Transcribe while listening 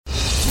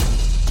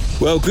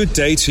Well, good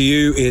day to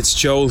you. It's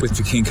Joel with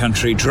The King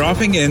Country,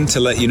 dropping in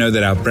to let you know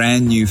that our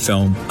brand new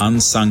film,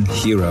 Unsung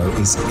Hero,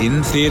 is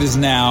in theaters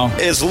now.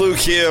 It's Luke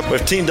here.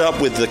 We've teamed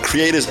up with the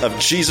creators of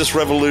Jesus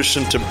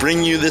Revolution to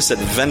bring you this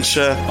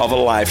adventure of a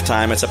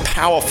lifetime. It's a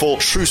powerful,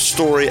 true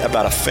story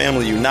about a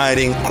family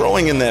uniting,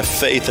 growing in their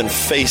faith, and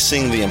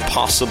facing the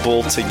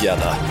impossible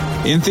together.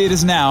 In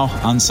theaters now,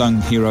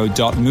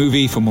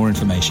 unsunghero.movie for more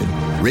information.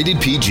 Rated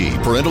PG.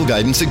 Parental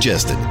guidance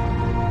suggested.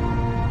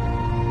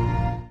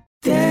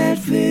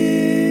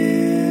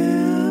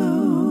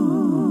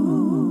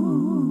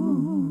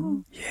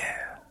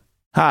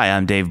 Hi,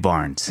 I'm Dave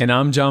Barnes. And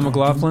I'm John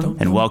McLaughlin.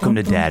 And welcome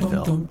to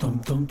Dadville.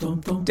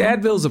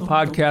 Dadville is a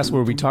podcast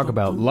where we talk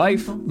about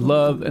life,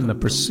 love, and the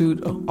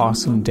pursuit of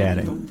awesome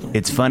dadding.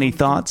 It's funny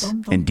thoughts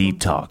and deep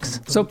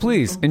talks. So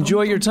please,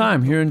 enjoy your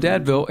time here in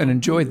Dadville and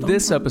enjoy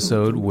this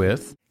episode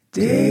with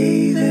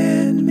Dave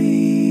and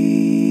me.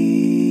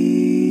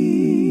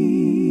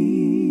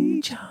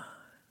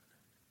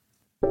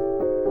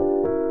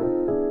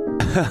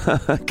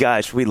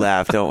 Gosh, we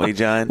laugh, don't we,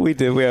 John? We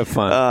do. We have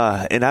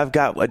fun. And I've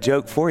got a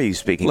joke for you,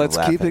 speaking Let's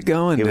of laughing. keep it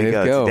going, Here Dave. we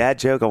go. Go. It's a dad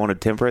joke. I want to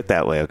temper it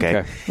that way,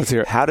 okay? Let's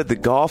hear it. How did the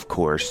golf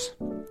course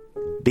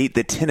beat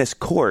the tennis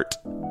court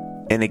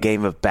in a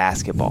game of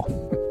basketball?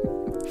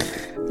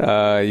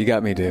 You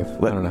got me, Dave.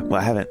 Well, I don't know. Well,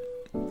 I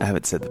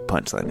haven't said the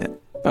punchline yet.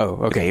 Oh,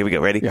 okay. Here we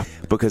go. Ready? Yeah.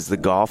 Because the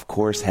golf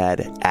course had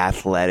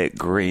athletic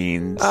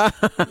greens.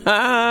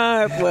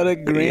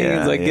 Athletic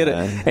Greens. I get it.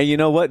 And you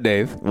know what,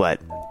 Dave?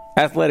 What?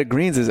 Athletic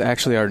Greens is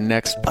actually our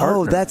next partner.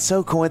 Oh, that's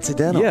so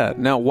coincidental. Yeah.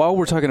 Now, while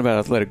we're talking about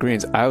Athletic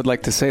Greens, I would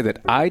like to say that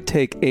I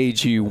take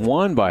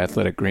AG1 by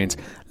Athletic Greens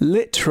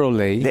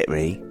literally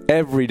every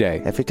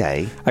day. Every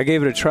day. I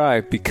gave it a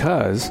try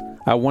because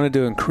I wanted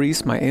to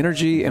increase my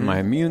energy and my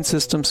immune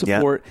system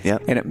support,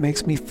 and it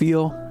makes me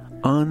feel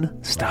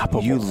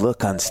unstoppable. You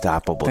look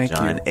unstoppable, Thank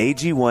John. you.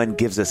 AG1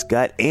 gives us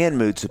gut and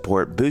mood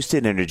support,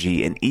 boosted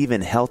energy, and even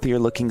healthier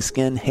looking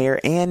skin, hair,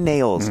 and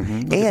nails.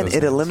 And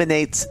it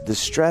eliminates the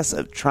stress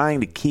of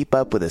trying to keep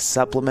up with a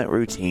supplement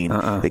routine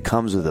that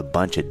comes with a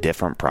bunch of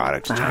different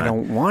products, John. I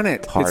don't want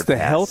it. It's the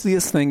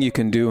healthiest thing you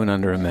can do in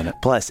under a minute.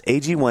 Plus,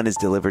 AG1 is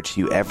delivered to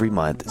you every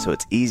month, so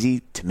it's easy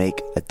to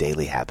make a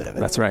daily habit of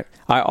it. That's right.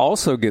 I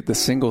also get the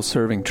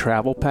single-serving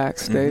travel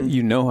packs, Dave.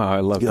 You know how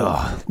I love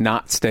to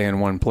not stay in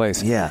one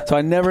place. Yeah. So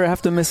I never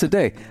have to miss a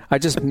day. I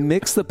just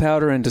mix the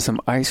powder into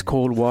some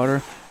ice-cold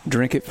water,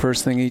 drink it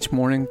first thing each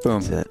morning. Boom.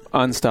 That's it.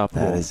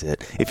 Unstoppable. That is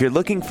it. If you're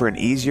looking for an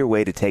easier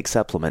way to take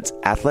supplements,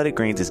 Athletic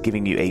Greens is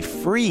giving you a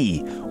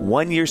free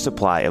 1-year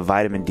supply of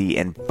vitamin D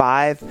and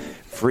 5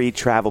 free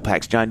travel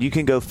packs. John, you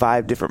can go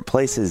 5 different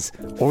places.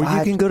 Or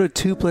you can go to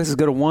 2 places.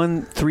 Go to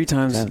one 3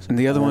 times and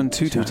the other one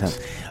 2 times.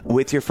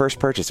 With your first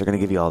purchase, they're going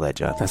to give you all that,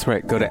 John. That's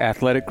right. Go to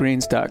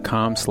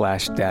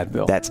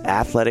athleticgreens.com/dadville. That's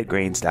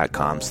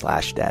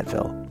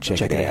athleticgreens.com/dadville.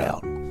 Check it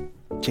out.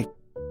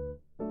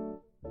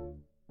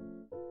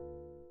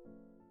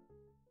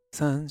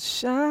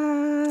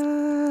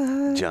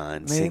 Sunshine.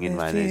 John, singing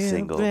my new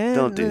single.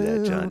 Don't do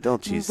that, John.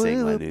 Don't you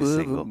sing my new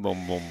single.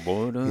 Believe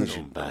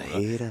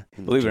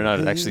it or not,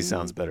 it actually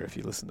sounds better if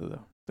you listen to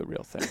the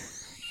real thing.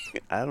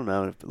 I don't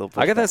know.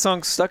 I got that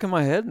song stuck in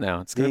my head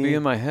now. It's going to be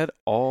in my head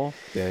all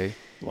day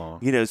long.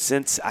 You know,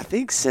 since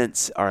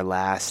our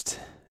last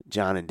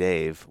John and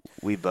Dave,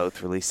 we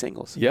both released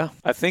singles. Yeah.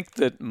 I think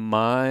that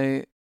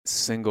my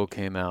single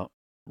came out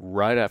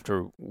right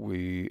after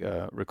we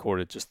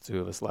recorded just the two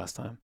of us last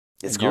time.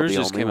 It's called The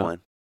Only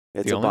One.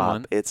 It's a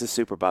bop. It's a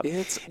super bop.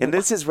 And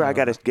this is where I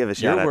got to give a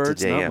shout out to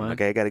JM.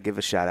 Okay, I got to give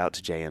a shout out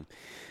to JM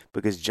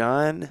because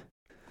John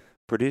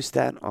produced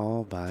that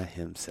all by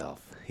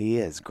himself. He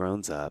has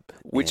grown up.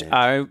 Which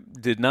I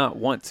did not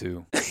want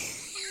to.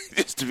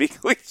 Just to be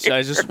clear.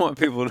 I just want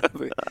people to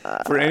be,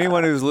 for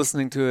anyone who's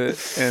listening to it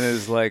and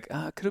is like,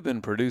 it could have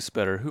been produced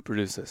better. Who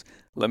produced this?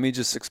 Let me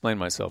just explain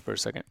myself for a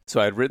second.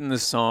 So I had written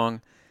this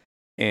song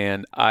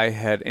and I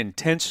had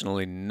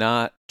intentionally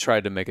not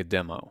tried to make a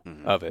demo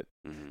of it.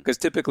 Because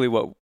typically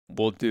what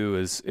we'll do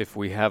is if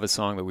we have a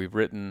song that we've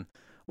written,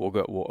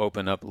 we'll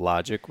open up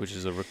Logic, which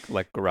is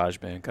like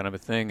GarageBand kind of a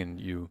thing,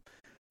 and you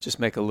just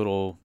make a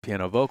little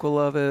piano vocal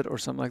of it or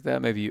something like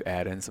that. Maybe you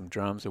add in some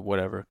drums or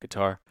whatever,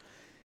 guitar.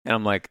 And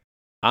I'm like,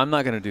 I'm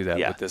not going to do that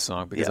with this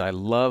song because I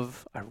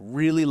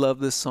really love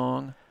this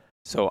song.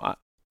 So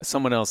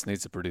someone else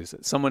needs to produce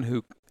it. Someone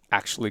who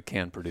actually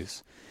can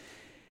produce.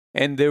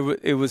 And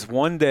it was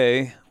one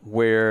day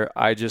where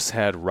I just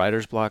had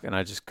writer's block and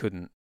I just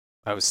couldn't.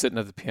 I was sitting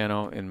at the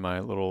piano in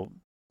my little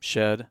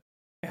shed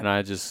and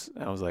I was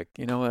like,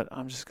 you know what?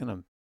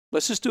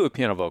 Let's just do a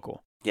piano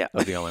vocal. Yeah.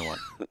 Of The Only One.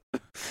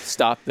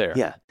 Stop there.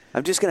 Yeah.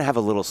 I'm just going to have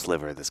a little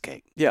sliver of this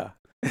cake. Yeah.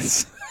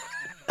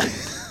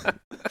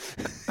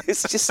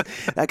 It's just,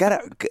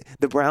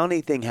 the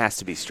brownie thing has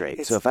to be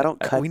straight. So if I don't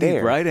cut we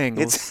need right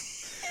angles.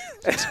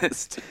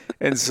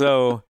 And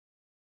so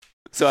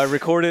I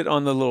record it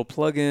on the little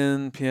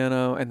plug-in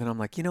piano, and then I'm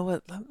like, you know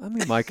what? Let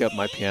me mic up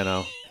my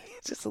piano.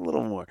 Just a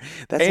little more.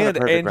 That's not a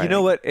perfect and you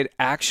know what? It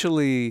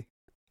actually,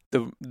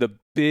 the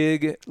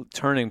big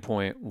turning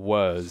point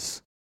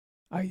was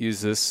I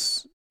use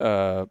this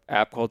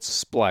app called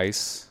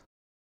Splice,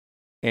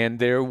 and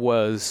there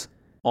was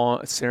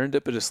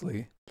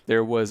serendipitously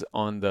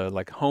on the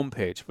like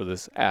homepage for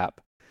this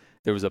app,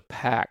 there was a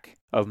pack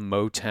of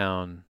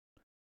Motown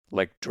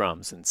like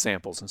drums and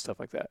samples and stuff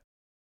like that.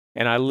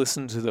 And I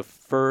listened to the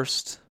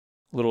first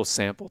little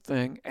sample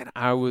thing, and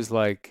I was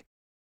like,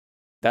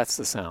 that's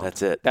the sound.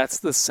 That's it. That's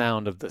the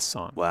sound of this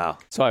song. Wow.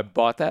 So I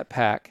bought that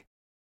pack,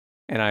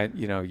 and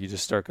you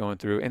just start going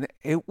through, and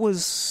it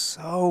was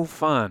so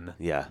fun.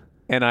 Yeah.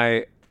 And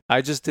I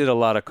just did a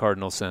lot of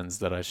cardinal sins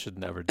that I should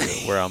never do,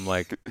 where I'm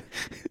like,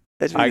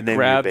 I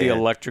grabbed the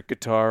electric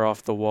guitar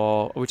off the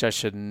wall, which I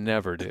should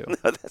never do. No,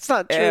 that's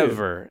not true.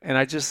 Ever. And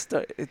I just,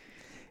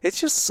 it's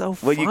just so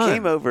fun. Well, you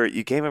came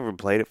over and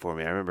played it for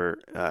me. I remember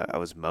I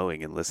was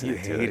mowing and listening to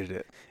it. You hated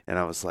it. And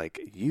I was like,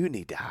 you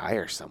need to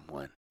hire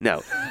someone.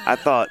 No, I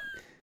thought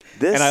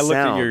this And I looked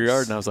at your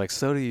yard and I was like,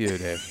 so do you,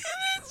 Dave.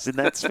 And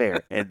that's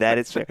fair. And that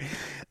is fair.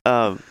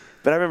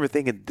 But I remember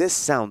thinking, this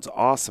sounds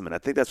awesome. And I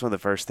think that's one of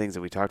the first things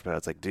that we talked about.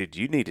 It's like, dude,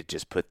 you need to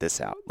just put this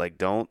out.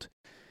 Like,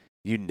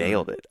 you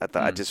nailed it. I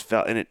thought I just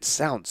felt, and it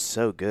sounds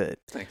so good.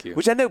 Thank you.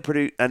 Which I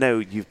know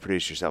you've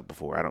produced yourself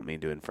before. I don't mean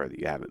to infer that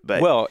you haven't.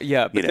 But well,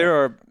 yeah, but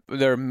there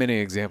are many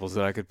examples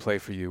that I could play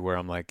for you where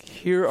I'm like,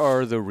 here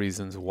are the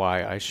reasons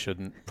why I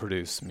shouldn't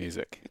produce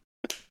music.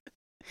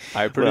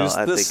 I produced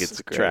I this think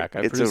it's track.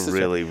 It's a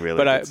really,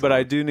 really good song. But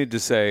I do need to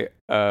say,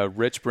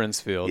 Rich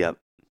Brinsfield Yep.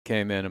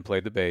 came in and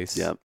played the bass.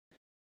 Yep.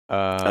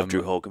 Of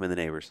Drew Holcomb and the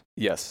Neighbors.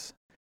 Yes.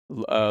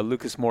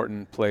 Lucas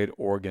Morton played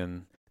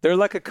organ. There are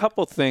like a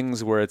couple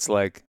things where it's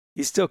like,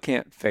 you still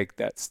can't fake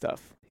that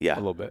stuff. Yeah. A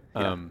little bit.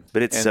 Yeah.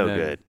 But it's so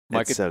good.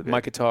 Micah, It's so good.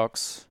 Micah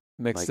Talks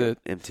mixed it.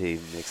 MT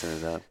mixing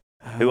it up.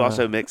 Who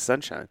also mixed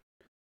Sunshine.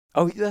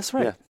 Oh, that's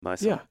right. Yeah, my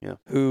song. Yeah.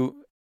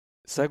 Who,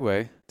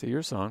 segue to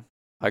your song.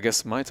 I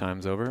guess my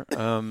time's over.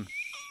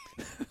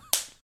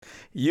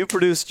 You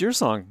produced your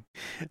song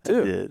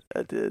too.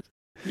 I did.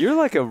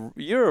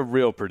 You're a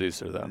real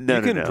producer though.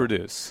 You can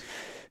produce.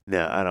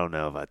 No, I don't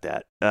know about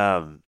that.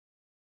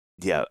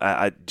 Yeah,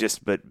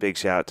 but big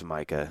shout out to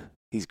Micah.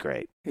 He's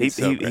great. He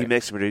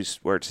mixed and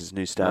produced Wirtz's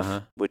new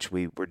stuff, which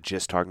we were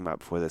just talking about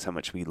before this, how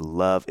much we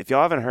love. If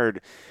y'all haven't heard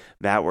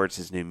Matt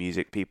Wirtz's new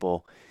music,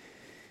 people,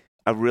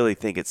 I really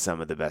think it's some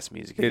of the best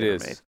music he's ever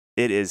made.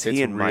 It is.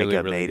 He and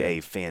Micah made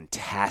a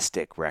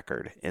fantastic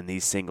record, and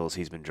these singles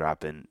he's been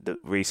dropping,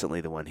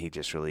 recently the one he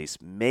just released,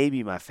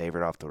 maybe my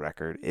favorite off the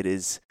record. It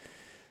is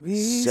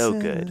so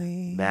good.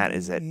 Matt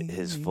is at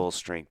his full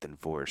strength and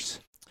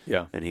force.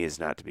 Yeah. And he is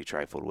not to be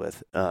trifled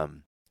with.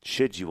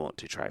 Should you want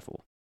to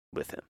trifle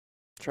with him?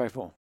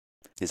 Trifle.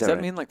 Does that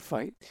right? mean like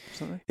fight or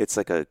something? It's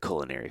like a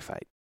culinary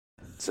fight.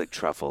 It's like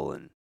truffle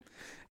and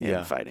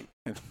fighting.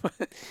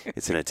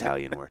 It's an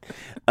Italian word.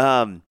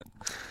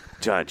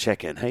 John,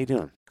 check in. How you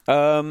doing?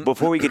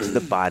 Before we get to the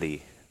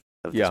body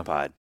of this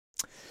pod.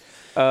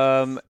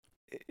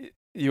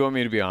 You want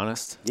me to be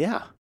honest?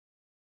 Yeah.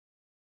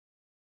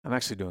 I'm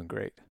actually doing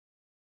great.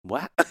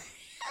 What?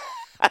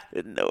 I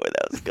didn't know where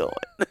that was going.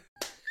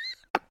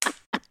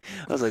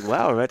 I was like,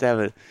 wow, we're about to have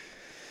it.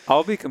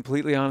 I'll be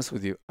completely honest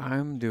with you.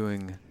 I'm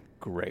doing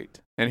great.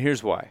 And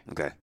here's why.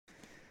 Okay.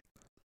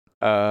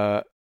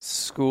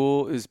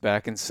 School is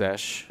back in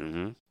sesh.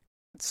 Mm-hmm.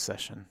 It's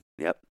session.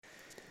 Yep.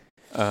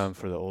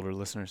 For the older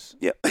listeners.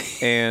 Yep.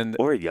 And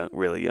or young,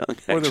 really young,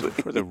 actually.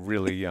 Or the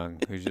really young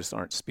who just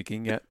aren't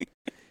speaking yet.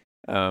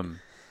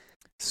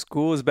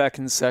 School is back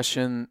in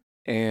session,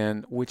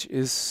 and which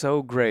is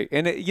so great.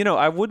 And,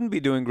 I wouldn't be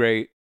doing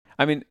great.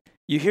 I mean,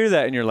 you hear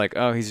that and you're like,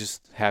 oh, he's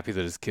just happy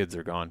that his kids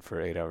are gone for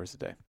 8 hours a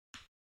day.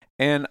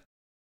 And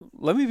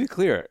let me be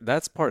clear,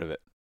 that's part of it.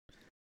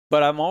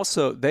 But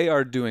they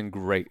are doing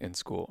great in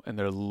school, and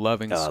they're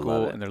loving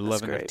school, and they're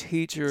loving their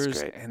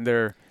teachers, and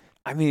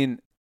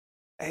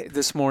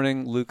this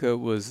morning, Luca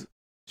was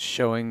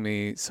showing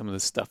me some of the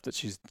stuff that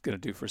she's going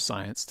to do for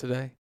science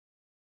today.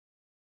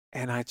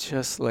 And I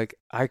just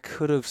I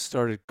could have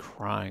started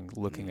crying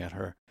looking at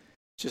her.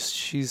 Just,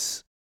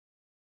 she's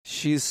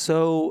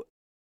so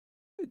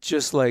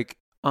just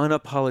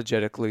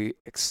unapologetically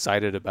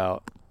excited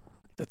about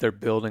that they're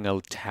building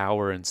a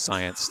tower in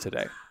science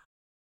today.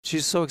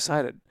 She's so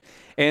excited.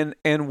 And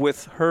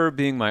with her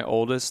being my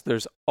oldest,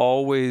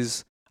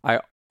 I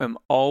am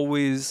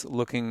always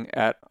looking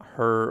at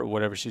her or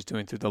whatever she's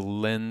doing through the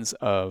lens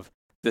of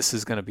this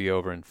is going to be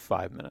over in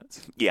 5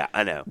 minutes. Yeah,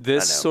 I know.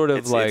 Sort of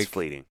it's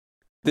fleeting.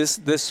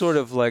 This sort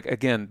of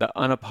again, the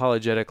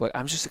unapologetic,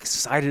 I'm just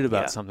excited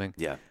about something.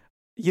 Yeah.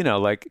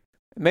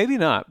 Maybe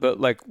not, but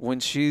when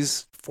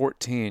she's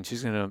 14,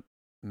 she's going to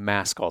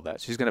mask all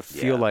that. She's going to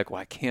feel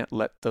I can't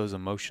let those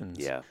emotions.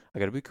 Yeah. I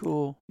got to be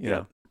cool, you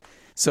know.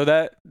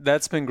 So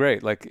that's been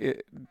great.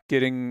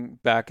 Getting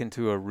back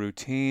into a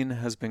routine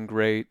has been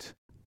great.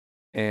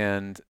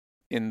 And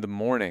in the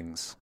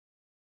mornings,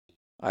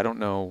 I don't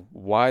know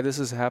why this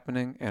is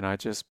happening, and I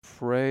just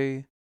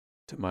pray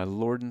to my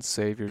Lord and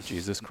Savior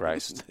Jesus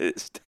Christ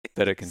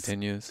that it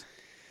continues.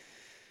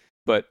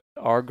 But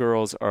our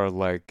girls are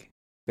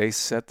they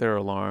set their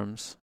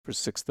alarms for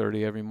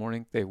 6:30 every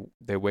morning.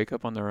 They wake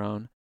up on their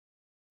own.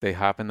 They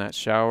hop in that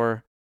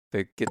shower.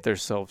 They get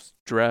themselves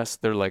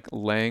dressed. They're like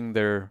laying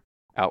their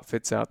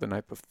outfits out the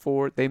night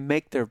before. They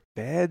make their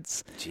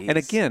beds. Jeez. And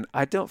again,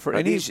 I don't, for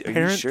any parent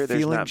are you sure there's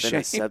feeling not been shame,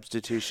 a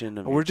substitution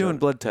of we're doing children?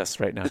 blood tests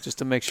right now just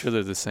to make sure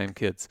they're the same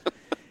kids.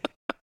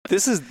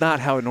 This is not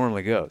how it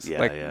normally goes.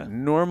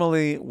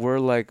 Normally we're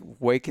like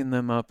waking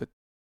them up at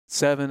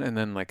 7 and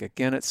then like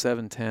again at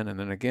 7:10 and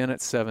then again at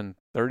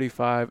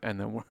 7:35 and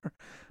then we're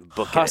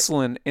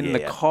hustling in the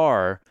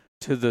car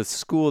to the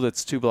school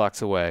that's 2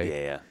 blocks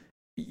away. Yeah.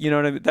 You know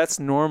what I mean? That's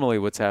normally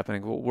what's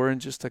happening. Well, we're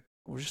just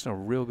in a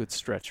real good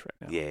stretch right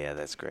now. Yeah,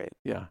 that's great.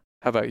 Yeah.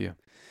 How about you?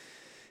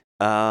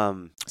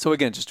 So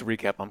again, just to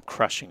recap, I'm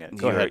crushing it.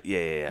 Go ahead.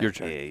 Yeah. Your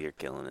turn. Yeah, you're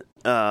killing it.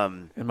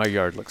 And my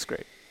yard looks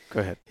great. Go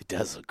ahead. It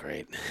does look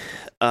great.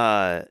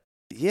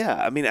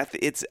 Yeah, I mean,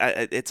 it's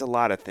a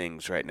lot of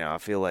things right now. I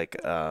feel like,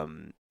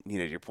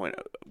 your point,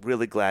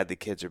 really glad the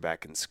kids are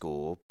back in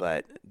school,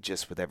 but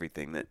just with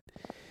everything that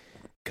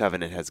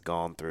Covenant has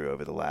gone through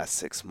over the last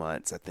 6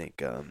 months, I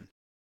think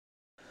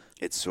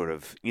it's sort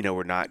of,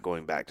 we're not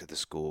going back to the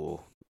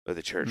school or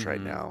the church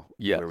right now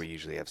where we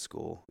usually have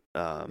school.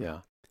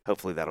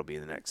 Hopefully that'll be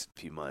in the next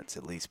few months,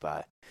 at least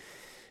by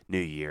New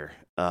Year.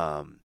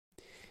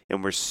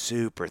 And we're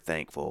super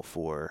thankful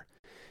for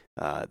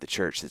the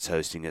church that's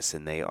hosting us,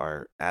 and they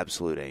are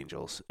absolute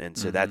angels. And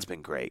so that's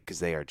been great because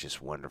they are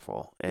just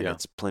wonderful, and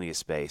it's plenty of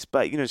space.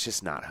 But, it's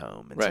just not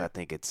home. And so I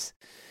think it's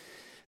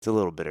a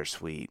little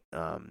bittersweet.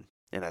 And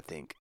I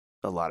think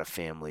a lot of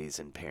families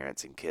and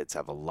parents and kids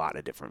have a lot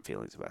of different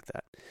feelings about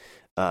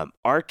that.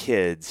 Our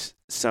kids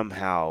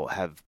somehow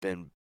have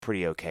been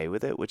pretty okay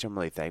with it, which I'm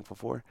really thankful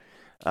for.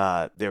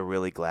 They're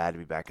really glad to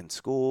be back in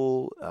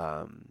school.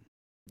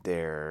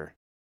 They're,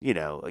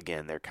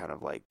 again, they're kind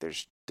of like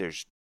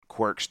there's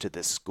quirks to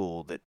this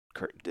school that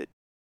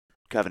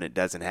Covenant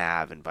doesn't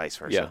have, and vice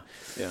versa.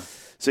 Yeah.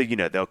 So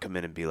they'll come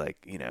in and be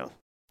like,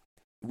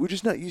 we're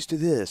just not used to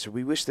this, or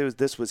we wish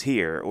this was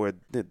here, or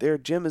their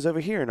gym is over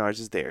here and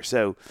ours is there.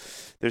 So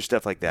there's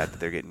stuff like that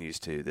they're getting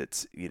used to.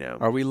 That's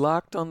Are we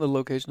locked on the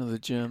location of the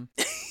gym?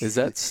 Is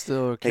that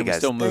still? Can hey guys, we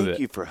still move thank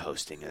it? you for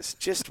hosting us.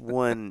 Just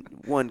one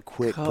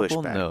quick Couple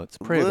pushback. notes.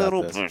 Pray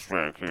about this.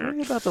 Pushback here.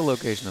 Pray about the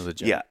location of the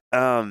gym. Yeah.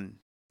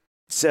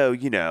 So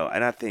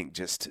and I think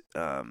just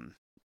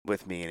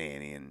with me and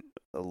Annie and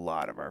a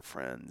lot of our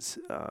friends,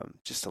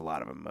 just a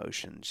lot of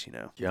emotions,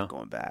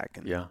 going back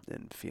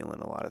and feeling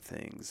a lot of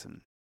things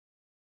and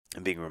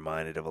being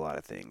reminded of a lot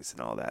of things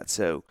and all that.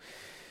 So,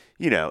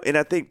 and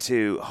I think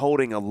too,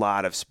 holding a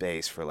lot of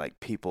space for like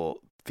people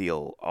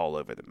feel all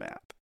over the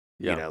map.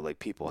 Yeah. Like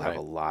people have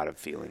a lot of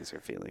feelings they're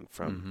feeling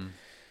from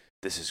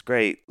this is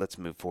great, let's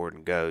move forward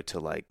and go, to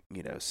like,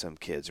 some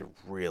kids are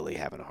really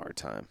having a hard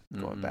time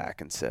going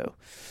back. And so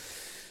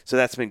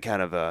that's been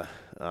kind of a,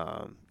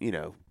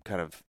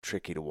 kind of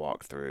tricky to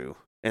walk through.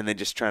 And then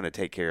just trying to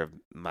take care of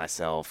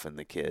myself and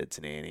the kids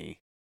and Annie,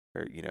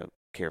 or,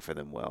 care for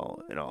them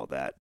well and all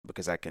that,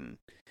 because I can,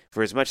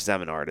 for as much as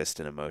I'm an artist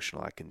and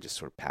emotional, I can just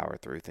sort of power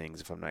through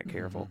things if I'm not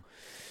careful.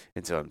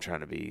 And so I'm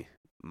trying to be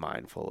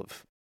mindful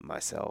of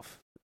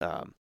myself.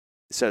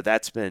 So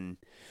that's been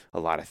a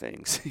lot of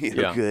things,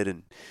 good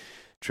and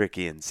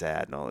tricky and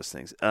sad and all those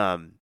things.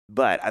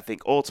 But I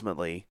think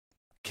ultimately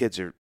kids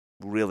are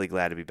really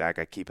glad to be back.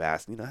 I keep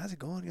asking, how's it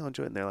going? Y'all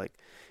enjoy it? And they're like,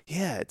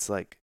 yeah, it's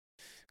like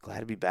glad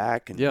to be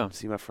back and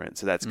see my friends.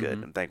 So that's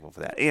good. I'm thankful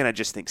for that. And I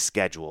just think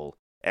schedule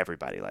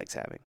everybody likes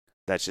having.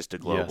 That's just a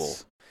global.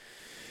 Yes.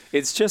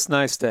 It's just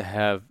nice to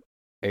have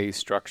a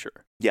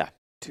structure.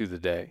 To the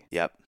day.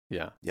 Yep.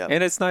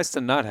 And it's nice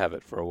to not have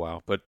it for a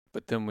while, but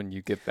then when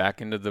you get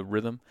back into the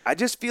rhythm, I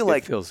just feel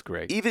like it feels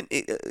great. Even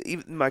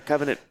my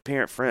Covenant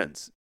parent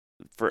friends,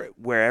 for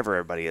wherever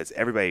everybody is,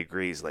 everybody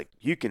agrees, like,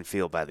 you can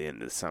feel by the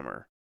end of the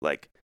summer,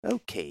 like,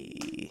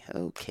 okay,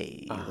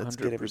 100%. Let's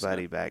get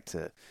everybody back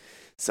to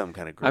some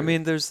kind of groove. I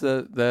mean, there's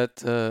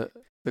the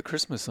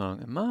Christmas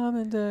song, and Mom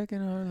and Dad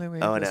can hardly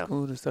wait for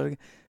school to start again.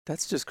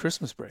 That's just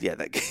Christmas break. Yeah,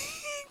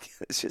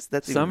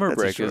 that's summer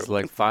break is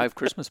like 5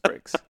 Christmas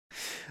breaks.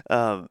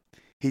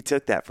 He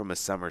took that from a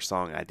summer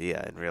song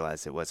idea and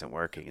realized it wasn't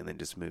working, and then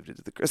just moved it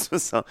to the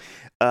Christmas song.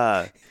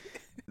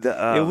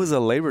 It was a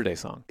Labor Day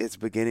song. It's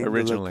beginning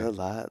originally to look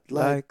a lot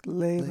like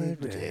Labor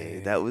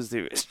Day. That was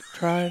the original.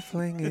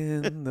 Trifling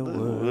in the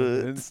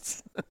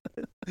woods.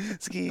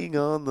 Skiing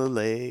on the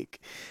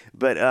lake.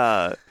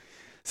 But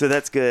so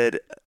that's good.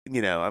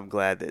 I'm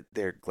glad that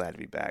they're glad to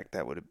be back.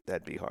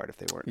 That'd be hard if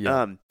they weren't.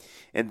 Yeah.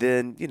 And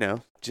then,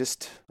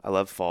 just I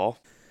love fall.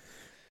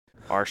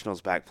 Arsenal's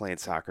back playing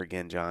soccer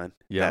again, John.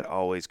 Yeah. That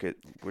always good.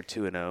 We're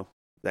 2-0.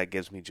 That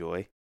gives me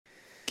joy.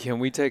 Can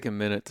we take a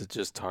minute to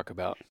just talk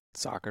about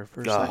soccer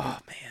for a second? Oh,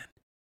 man.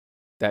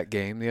 That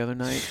game the other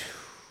night?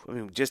 I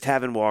mean, just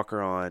having Walker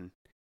on.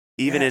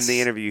 Even in the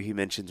interview, he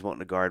mentions wanting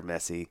to guard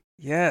Messi.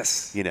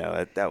 Yes.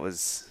 That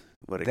was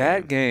what a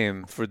That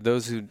game, for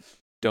those who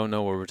don't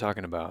know what we're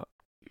talking about,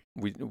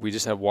 we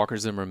just have Walker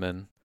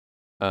Zimmerman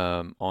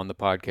on the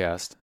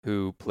podcast,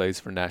 who plays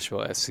for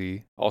Nashville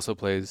SC, also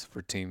plays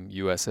for Team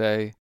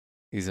USA.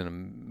 He's an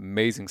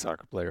amazing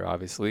soccer player,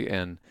 obviously.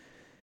 And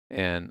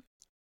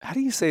how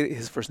do you say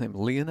his first name?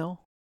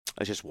 Lionel?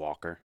 It's just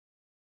Walker.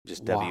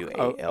 Just Walker.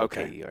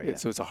 W-A-L-K-E-R. Okay.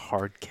 So it's a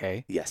hard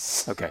K?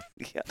 Yes. Okay.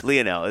 Yeah.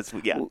 Lionel.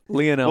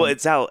 Lionel. Well,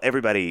 it's how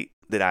everybody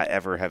that I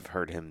ever have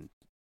heard him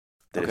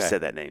that have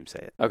said that name say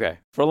it. Okay.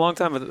 For a long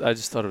time, I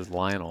just thought it was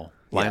Lionel.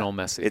 Lionel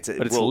Messi. It's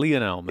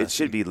Lionel Messi. It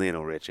should be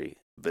Lionel Richie,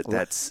 but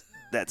that's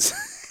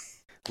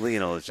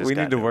Lionel is just. We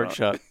need to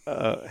workshop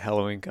a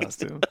Halloween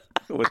costume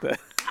with that.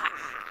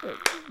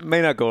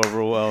 May not go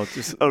over well.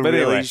 Just a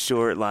really anyway.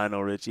 Short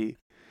Lionel Richie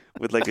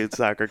with like a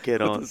soccer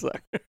kid on.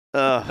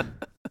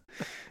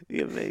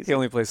 Amazing. He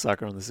only plays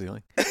soccer on the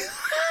ceiling.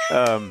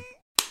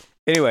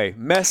 Anyway,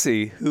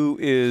 Messi, who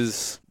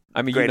is,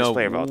 I mean, greatest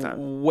player of all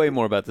time. Way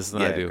more about this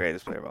than I do.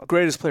 Greatest player of all time.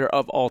 Greatest player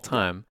of all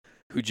time,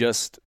 who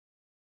just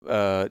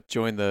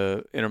joined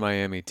the Inter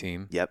Miami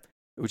team. Yep.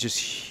 Which is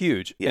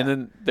huge. Yeah. And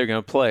then they're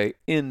going to play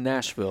in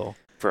Nashville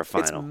for a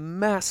final. It's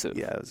massive.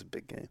 Yeah, it was a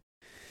big game.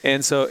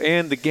 And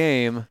the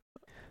game,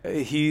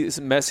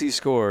 Messi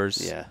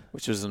scores, yeah,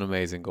 which was an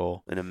amazing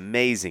goal. An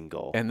amazing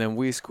goal. And then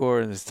we score,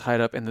 and it's tied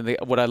up. And then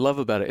what I love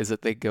about it is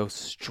that they go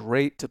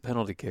straight to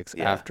penalty kicks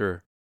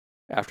after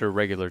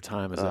regular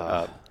time is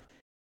up.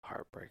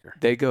 Heartbreaker.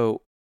 They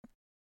go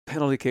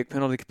penalty kick,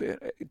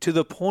 to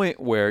the point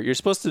where you're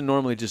supposed to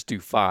normally just do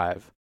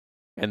 5,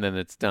 and then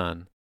it's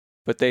done.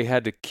 But they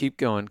had to keep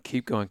going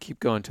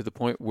to the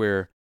point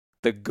where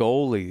the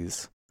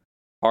goalies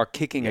are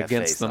kicking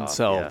against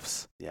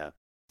themselves. Yeah.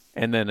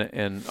 And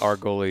our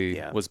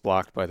goalie was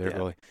blocked by their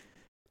goalie.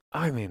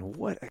 I mean,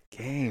 what a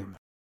game.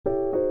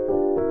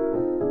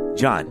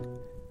 John.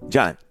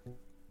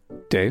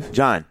 Dave?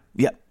 John.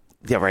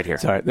 Yeah, right here.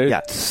 Sorry,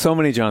 there's so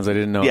many Johns I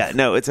didn't know. Yeah,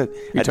 no, it's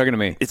You're talking to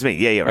me. It's me.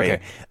 Yeah, right here.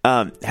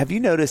 Have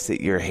you noticed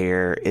that your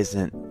hair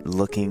isn't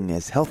looking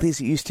as healthy as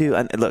it used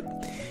to? Look,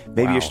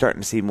 maybe you're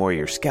starting to see more of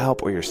your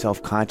scalp, or you're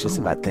self-conscious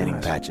about thinning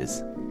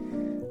patches.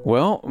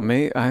 Well,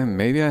 maybe I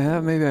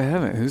have, maybe I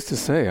haven't. Who's to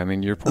say? I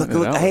mean, you're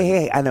pointing it out.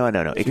 Hey, I know.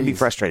 It can be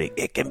frustrating.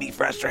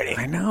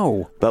 I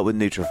know. But with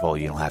Nutrafol,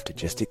 you don't have to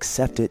just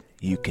accept it.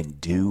 You can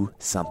do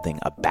something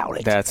about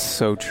it. That's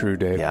so true,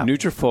 Dave. Yeah.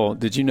 Nutrafol,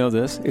 did you know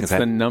this? It's the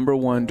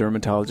 #1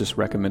 dermatologist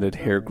recommended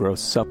hair growth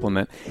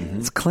supplement. Mm-hmm.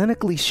 It's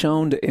clinically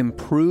shown to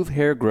improve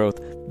hair growth,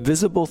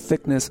 visible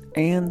thickness,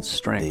 and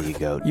strength. There you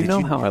go. You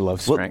know how I love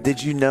strength. Well,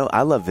 did you know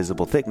I love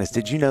visible thickness?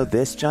 Did you know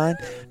this, John?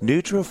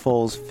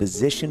 Nutrafol's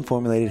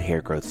physician-formulated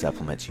hair growth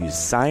supplements use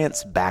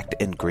science-backed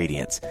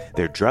ingredients.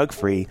 They're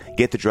drug-free.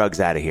 Get the drugs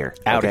out of here.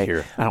 Out of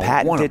here. I don't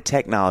Patented want 'em.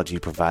 Technology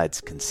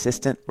provides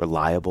consistent,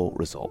 reliable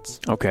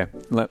results. Okay.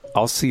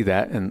 I'll see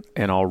that, and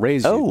I'll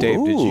raise you.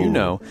 Dave, did you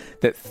know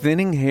that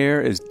thinning hair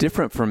is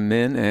different for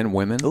men and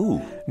women? Ooh.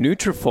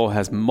 Nutrafol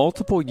has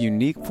multiple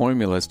unique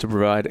formulas to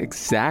provide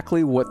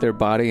exactly what their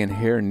body and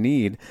hair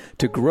need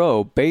to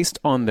grow based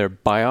on their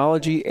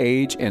biology,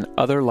 age, and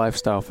other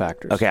lifestyle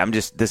factors. Okay,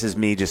 this is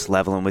me just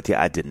leveling with you.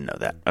 I didn't know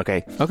that.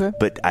 Okay.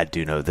 But I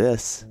do know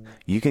this.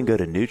 You can go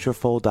to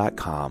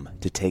Nutrafol.com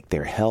to take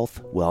their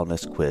health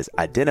wellness quiz.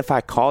 Identify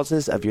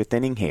causes of your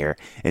thinning hair,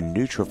 and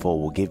Nutrafol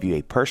will give you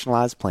a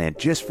personalized plan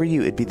just for you.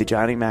 It'd be the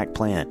Johnny Mac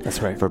plan.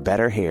 That's right. For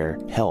better hair,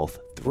 health,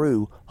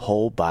 through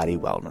whole body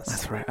wellness.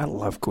 That's right. I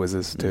love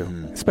quizzes too,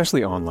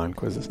 especially online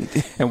quizzes.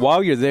 And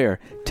while you're there,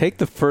 take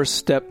the first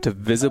step to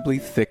visibly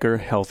thicker,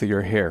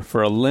 healthier hair.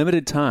 For a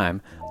limited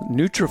time,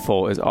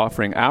 Nutrafol is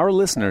offering our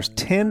listeners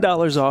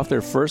 $10 off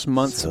their first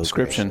month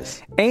subscription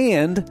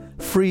and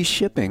free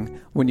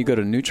shipping when you go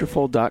to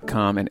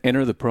Nutrafol.com and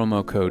enter the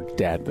promo code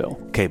DADVILLE.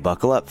 Okay,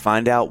 buckle up.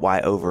 Find out why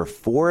over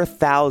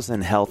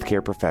 4,000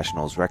 healthcare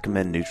professionals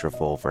recommend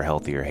Nutrafol for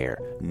healthier hair.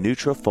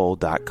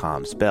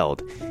 Nutrafol.com,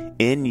 spelled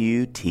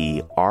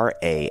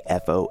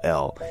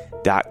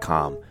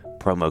Nutrafol.com.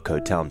 Promo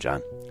code. Tell him,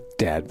 John.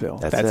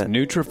 Dadville. That's it.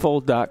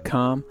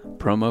 Nutrafol.com.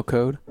 Promo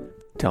code.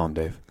 Tell him,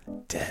 Dave.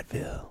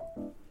 Dadville.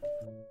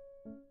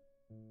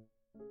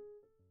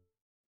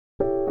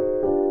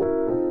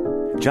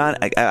 John,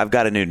 I've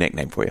got a new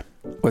nickname for you.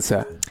 What's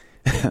that?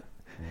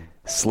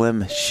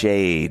 Slim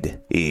Shade.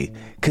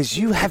 Because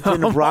you have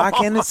been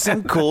rocking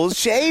some cool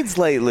shades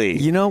lately.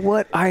 You know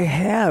what? I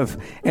have.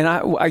 And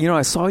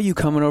I saw you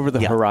coming over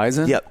the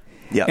horizon. Yep.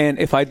 And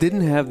if I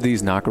didn't have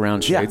these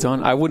knockaround shades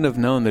on, I wouldn't have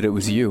known that it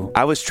was you.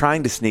 I was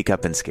trying to sneak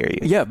up and scare you.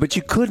 Yeah, but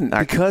you couldn't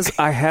because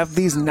I have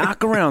these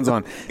knockarounds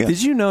on. Yeah.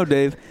 Did you know,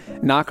 Dave,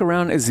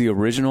 Knockaround is the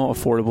original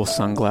affordable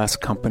sunglass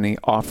company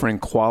offering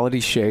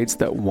quality shades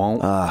that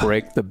won't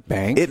break the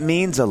bank? It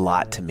means a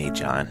lot to me,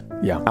 John.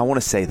 Yeah. I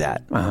want to say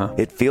that.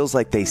 It feels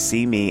like they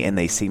see me and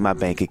they see my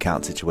bank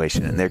account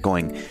situation and they're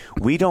going,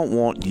 we don't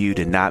want you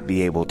to not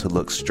be able to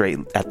look straight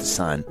at the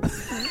sun.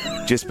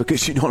 Just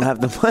because you don't have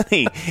the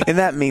money. And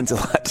that means a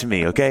lot to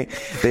me, okay?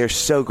 They're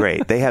so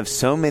great. They have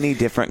so many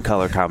different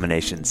color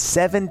combinations,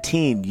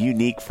 17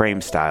 unique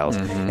frame styles,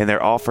 and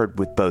they're offered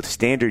with both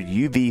standard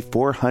UV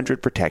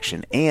 400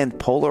 protection and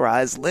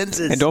polarized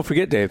lenses. And don't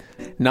forget, Dave,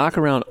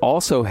 Knockaround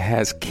also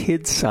has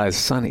kid-sized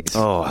sunnies.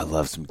 Oh, I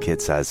love some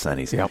kid-sized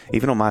sunnies. Yep.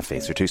 Even on my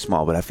face, they're too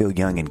small, but I feel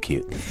young and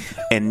cute.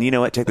 And you know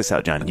what? Check this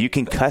out, John. You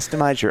can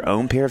customize your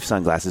own pair of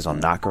sunglasses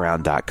on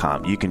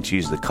knockaround.com. You can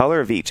choose the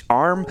color of each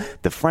arm,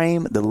 the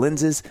frame, the lens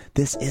lenses.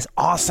 This is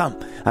awesome.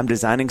 I'm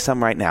designing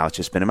some right now. It's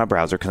just been in my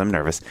browser because I'm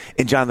nervous.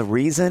 And John, the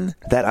reason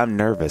that I'm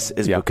nervous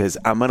is because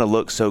I'm going to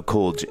look so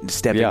cool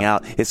stepping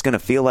out. It's going to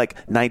feel like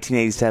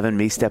 1987,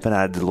 me stepping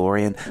out of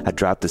DeLorean. I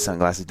dropped the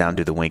sunglasses down,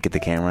 do the wink at the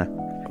camera.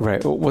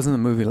 Right. Wasn't the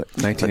movie like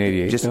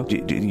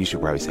 1988? You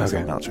should probably say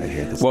something else right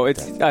here. Well,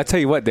 I tell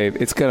you what,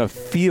 Dave, it's going to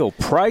feel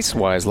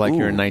price-wise like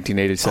you're in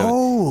 1987.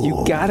 Oh.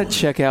 You got to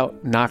check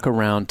out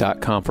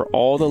knockaround.com for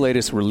all the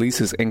latest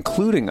releases,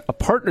 including a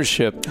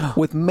partnership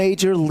with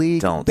Major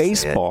League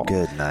Baseball.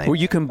 Good night. Where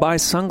you can buy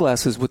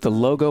sunglasses with the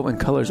logo and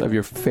colors of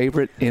your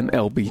favorite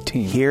MLB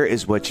team. Here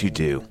is what you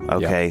do,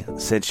 okay?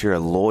 Yep. Since you're a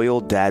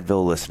loyal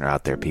Dadville listener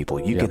out there, people,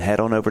 you can head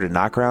on over to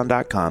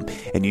knockaround.com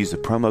and use the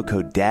promo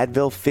code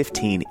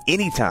DADVILLE15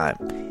 anytime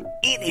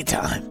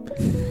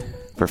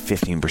for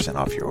 15%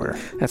 off your order.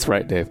 That's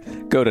right,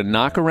 Dave. Go to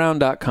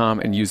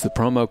knockaround.com and use the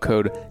promo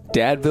code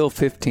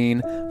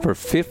DADVILLE15 for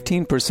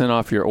 15%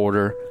 off your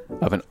order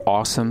of an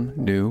awesome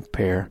new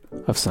pair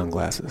of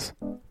sunglasses.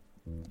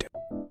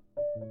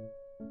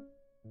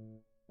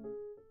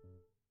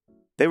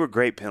 They were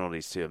great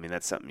penalties, too. I mean,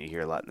 that's something you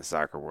hear a lot in the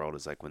soccer world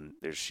is like when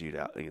there's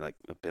like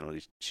a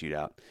penalty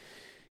shootout.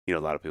 You know,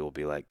 a lot of people will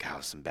be like,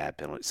 "God, some bad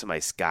penalties."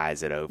 Somebody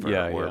skies it over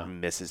or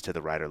misses to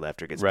the right or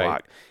left or gets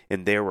blocked.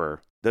 And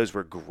those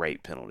were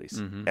great penalties.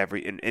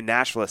 Mm-hmm. And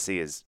Nashville SC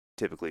is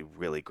typically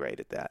really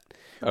great at that.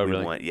 Oh,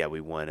 really? We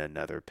won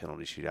another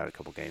penalty shootout a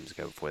couple games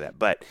ago before that.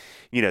 But,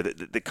 you know,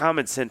 the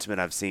common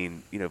sentiment I've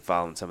seen, you know,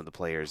 following some of the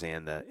players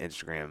and the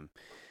Instagram,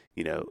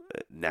 you know,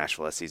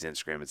 Nashville SC's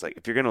Instagram, it's like,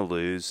 if you're going to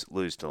lose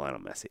to Lionel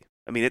Messi.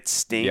 I mean, it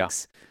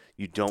stinks. Yeah.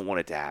 You don't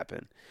want it to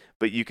happen.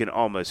 But you can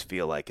almost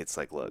feel like it's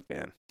like, look,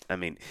 man. I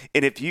mean,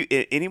 and if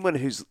anyone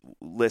who's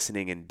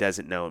listening and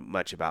doesn't know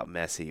much about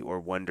Messi or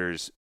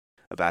wonders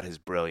about his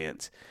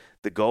brilliance,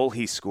 the goal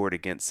he scored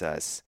against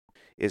us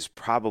is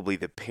probably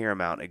the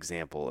paramount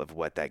example of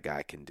what that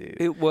guy can do.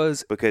 It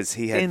was because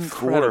he had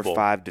incredible. 4 or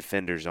 5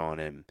 defenders on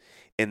him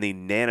in the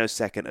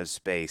nanosecond of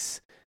space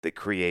that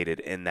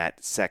created in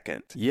that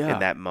second, in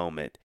that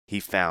moment, he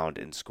found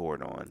and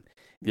scored on.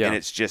 Yeah. And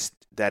it's just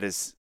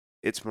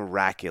it's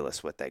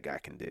miraculous what that guy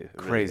can do. It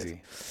Crazy.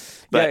 Really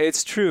but,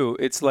 it's true.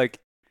 It's like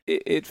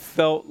it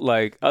felt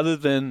like, other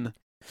than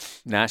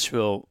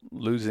Nashville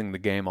losing the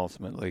game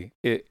ultimately,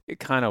 it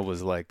kind of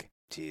was like,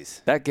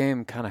 geez, that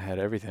game kind of had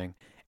everything.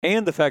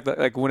 And the fact that,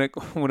 like, when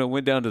it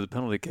went down to the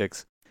penalty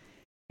kicks,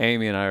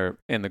 Amy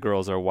and the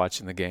girls are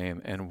watching the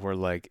game, and we're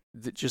like,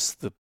 just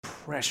the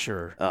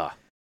pressure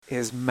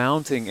is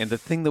mounting. And the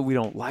thing that we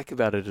don't like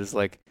about it is,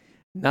 like,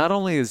 not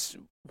only is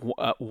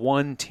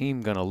one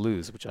team going to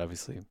lose, which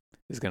obviously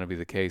is going to be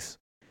the case,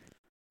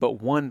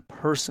 but one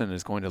person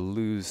is going to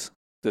lose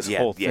this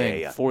whole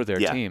thing for their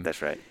team.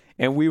 That's right.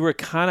 And we were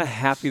kind of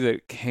happy that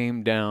it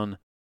came down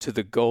to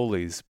the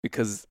goalies,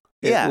 because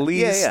at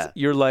least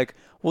you're like,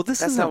 well,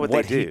 this is not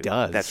what he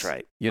does. That's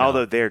right. You know?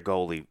 Although their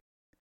goalie,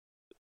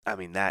 I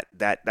mean,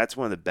 that's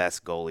one of the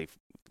best goalie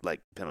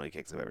penalty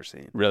kicks I've ever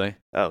seen. Really?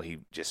 Oh, he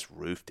just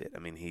roofed it. I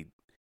mean, he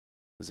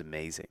was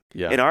amazing.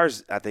 Yeah. And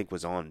ours, I think,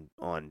 was on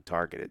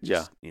target. It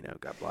just,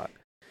 got blocked.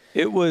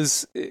 It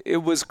was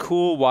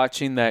cool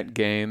watching that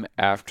game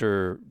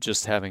after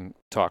just having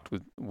talked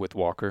with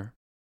Walker,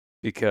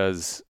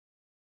 because,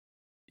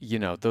 you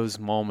know, those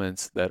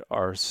moments that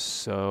are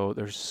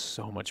there's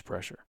so much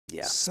pressure.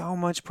 Yeah. So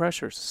much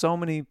pressure. So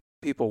many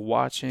people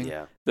watching.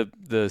 Yeah.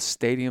 The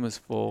stadium is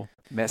full.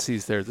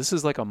 Messi's there. This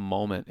is like a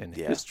moment in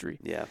history.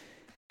 Yeah.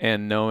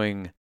 And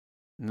knowing,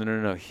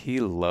 no, he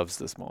loves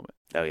this moment.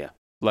 Oh, yeah.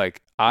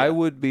 Like, I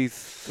would be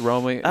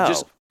throwing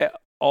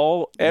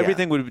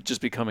everything would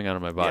just be coming out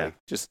of my body,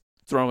 just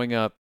throwing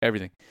up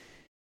everything.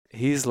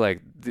 He's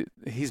like,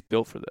 he's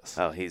built for this.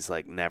 Oh, he's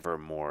like never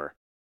more.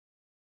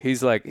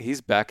 He's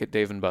back at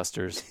Dave &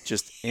 Buster's,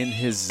 just in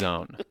his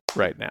zone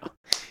right now.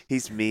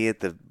 He's me at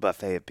the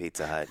buffet at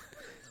Pizza Hut,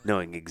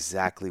 knowing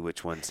exactly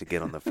which ones to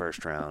get on the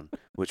first round,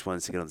 which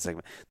ones to get on the second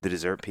round. The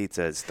dessert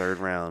pizza is third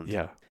round.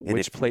 Yeah. And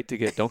which plate to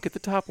get? Don't get the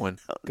top one.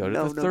 Go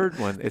to the third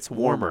one. It's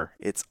warmer.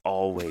 It's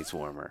always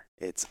warmer.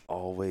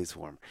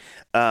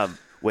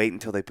 Wait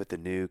until they put the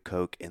new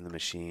Coke in the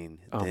machine,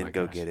 then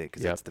go get it,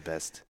 because that's the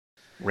best.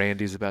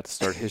 Randy's about to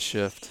start his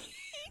shift.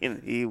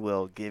 And he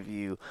will give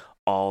you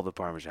all the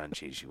Parmesan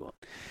cheese you want.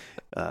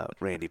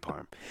 Randy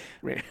Parm.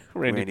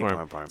 Randy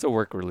Parm. It's a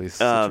work release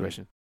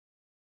situation.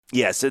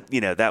 Yeah, so,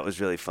 that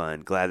was really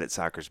fun. Glad that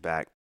soccer's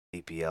back.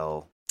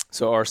 EPL.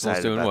 So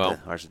Arsenal's doing well.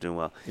 Arsenal's doing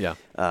well. Yeah.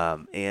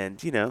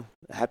 And,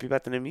 happy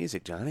about the new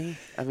music, Johnny.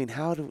 I mean,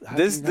 how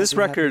this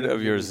record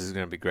of yours is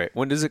going to be great.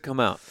 When does it come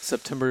out?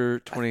 September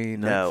 29th?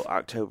 No,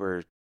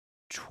 October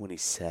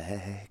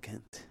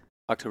 22nd.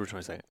 October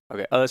 22nd.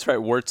 Okay. Oh, that's right.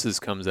 Wirtz's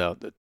comes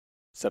out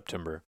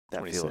September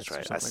 26th. That feels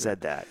right. I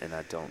said that, and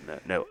I don't know.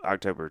 No,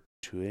 October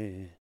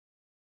 20th.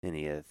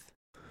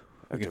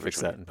 We can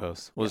fix that in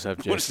post. We'll just have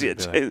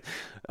Jason.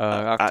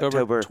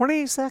 October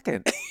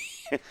 22nd.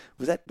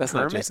 Was that? That's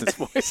Kermit? Not Jason's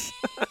voice.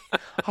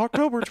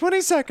 October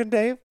 22nd,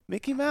 Dave.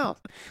 Mickey Mouse.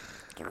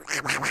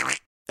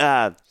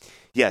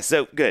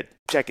 So good.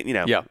 Check it.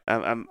 Yeah.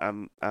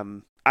 I'm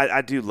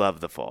I do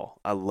love the fall.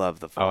 I love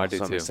the fall. Oh, I do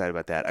so I'm too. excited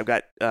about that. I've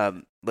got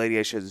Lady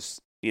A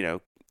shows,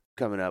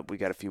 coming up. We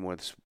got a few more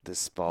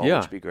this fall, Yeah.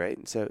 which would be great.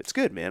 And so it's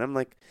good, man. I'm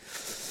like,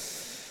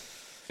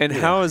 And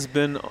how has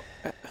been?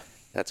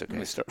 that's okay. Let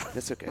me start.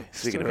 That's okay.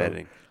 Speaking Start of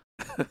editing,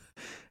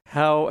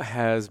 How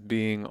has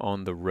being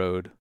on the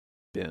road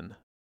been?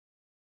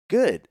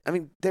 good. I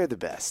mean, they're the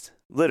best.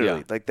 Literally,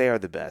 Yeah. like they are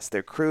the best.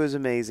 Their crew is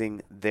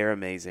amazing. They're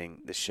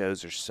amazing. The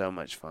shows are so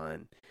much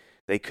fun.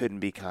 They couldn't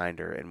be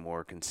kinder and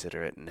more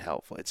considerate and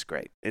helpful. It's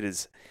great. It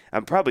is.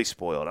 I'm probably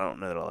spoiled. I don't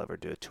know that I'll ever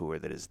do a tour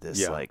that is this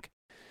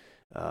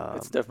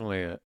It's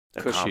definitely a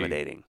cushy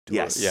accommodating. tour.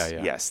 Yes,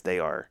 Yeah. yes, they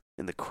are.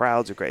 And the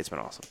crowds are great. It's been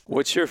awesome.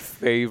 What's your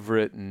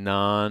favorite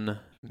non-musical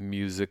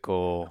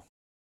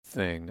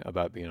thing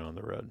about being on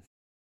the road?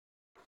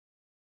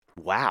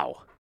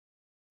 Wow.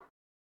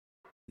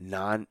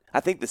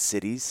 I think the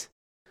cities.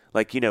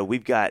 Like,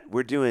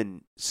 we're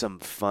doing some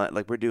fun.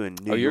 Like, we're doing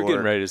New York. You're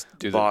getting ready to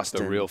do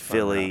Boston, the real fun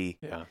Philly.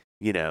 route.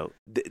 Yeah.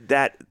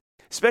 That,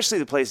 especially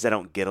the places I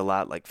don't get a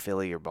lot, like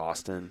Philly or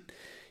Boston,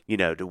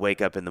 to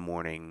wake up in the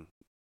morning,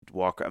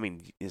 walk. I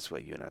mean, it's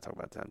what you and I talk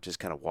about. Just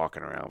kind of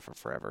walking around for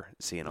forever,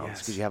 seeing all this,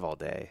 because you have all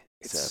day.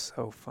 It's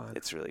so fun.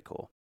 It's really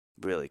cool.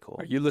 Really cool.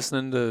 Are you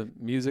listening to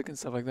music and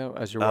stuff like that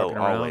as you're walking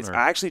around? Always. Or?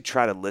 I actually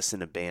try to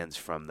listen to bands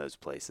from those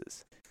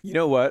places. You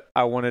know what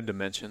I wanted to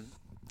mention?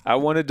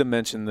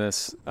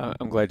 This.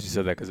 I'm glad you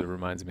said that because it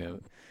reminds me of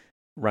it.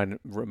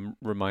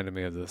 Reminded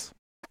me of this.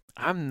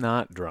 I'm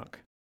not drunk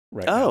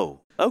right now.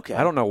 Oh, okay.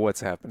 I don't know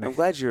what's happening. I'm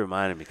glad you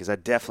reminded me because I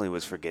definitely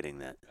was forgetting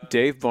that.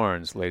 Dave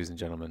Barnes, ladies and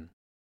gentlemen,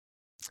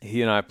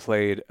 he and I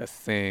played a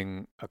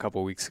thing a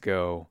couple weeks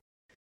ago,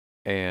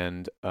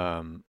 and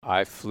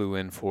I flew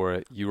in for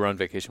it. You were on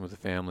vacation with the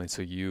family,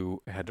 so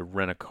you had to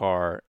rent a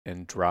car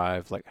and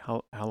drive like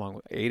how long?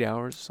 8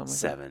 hours or something?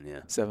 7, yeah.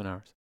 7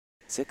 hours.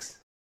 6?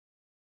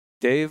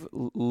 Dave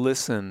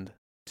listened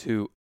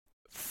to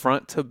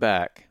front to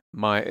back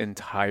my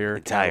entire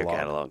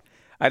catalog.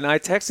 And I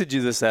texted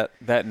you this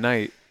that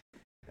night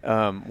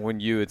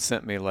when you had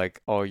sent me like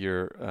all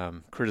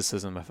your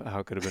criticism of how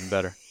it could have been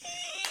better.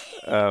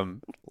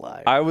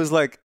 I was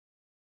like,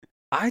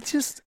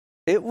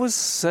 it was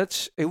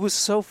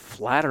so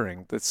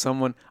flattering that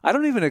someone, I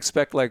don't even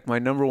expect like my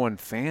number one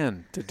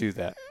fan to do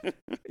that.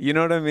 You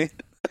know what I mean?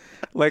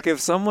 Like if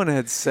someone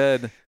had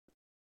said,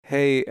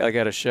 hey, I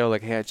got a show,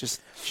 like, hey, I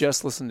just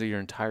listened to your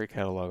entire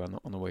catalog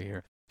on the way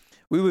here,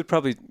 we would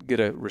probably get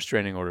a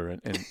restraining order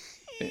and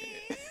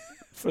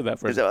for that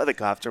person. Is that why the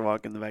cops are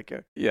walking in the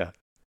backyard? Yeah,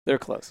 they're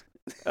close.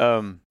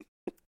 No,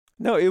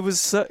 it was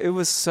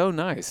so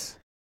nice.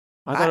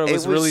 I thought it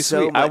was really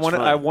so sweet.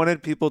 I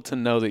wanted people to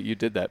know that you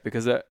did that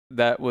because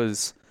that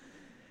was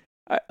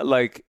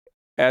like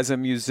as a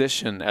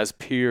musician, as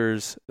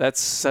peers, that's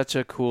such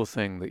a cool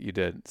thing that you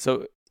did.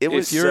 So it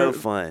was so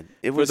fun.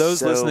 It was for those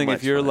so listening.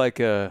 If you're fun. like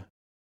a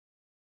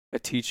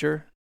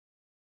teacher,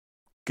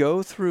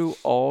 go through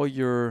all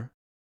your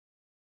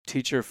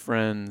teacher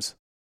friends'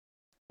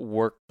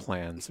 work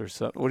plans or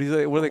something. What do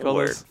they call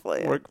those?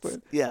 Work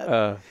plans.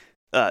 Yeah.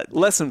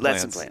 Lesson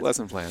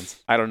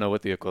plans. I don't know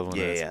what the equivalent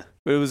is. Yeah.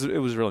 But it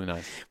was really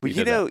nice.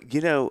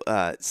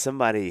 Well,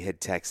 somebody had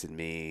texted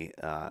me,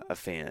 a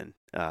fan,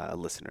 a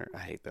listener. I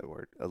hate that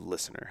word. A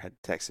listener had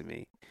texted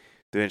me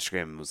through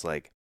Instagram and was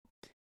like,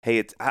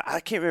 "Hey,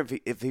 I can't remember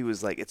if he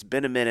was like, it's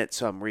been a minute,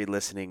 so I'm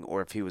re-listening,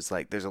 or if he was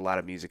like, there's a lot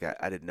of music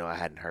I didn't know I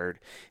hadn't heard."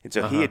 And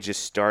so he had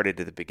just started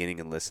at the beginning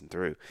and listened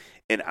through.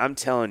 And I'm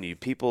telling you,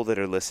 people that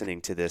are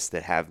listening to this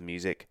that have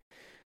music,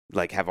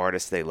 like have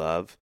artists they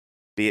love,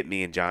 be it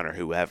me and John or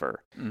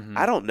whoever,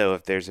 I don't know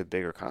if there's a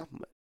bigger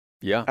compliment.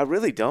 Yeah, I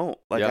really don't.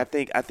 Like, yeah.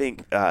 I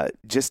think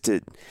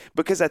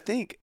because I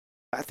think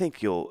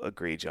you'll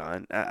agree,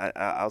 John.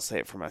 I'll say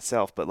it for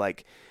myself, but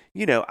like,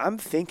 I'm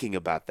thinking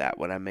about that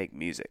when I make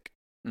music.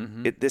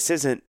 Mm-hmm. This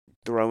isn't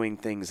throwing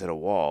things at a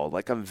wall.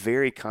 Like, I'm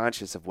very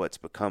conscious of what's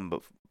become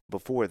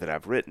before that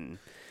I've written,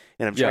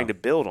 and I'm trying to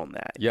build on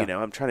that. Yeah.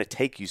 I'm trying to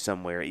take you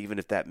somewhere, even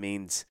if that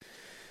means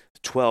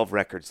 12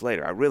 records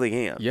later. I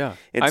really am. Yeah.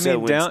 And I so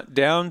mean,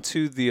 down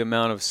to the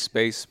amount of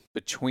space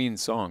between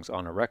songs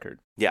on a record.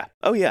 Yeah.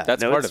 Oh, yeah.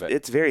 That's part of it.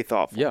 It's very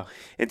thoughtful. Yeah.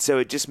 And so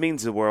it just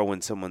means the world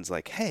when someone's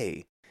like,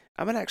 hey,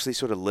 I'm going to actually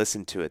sort of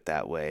listen to it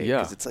that way. Yeah.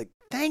 Because it's like,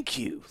 thank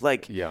you.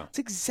 Like, yeah. It's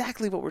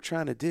exactly what we're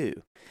trying to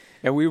do.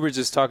 And we were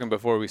just talking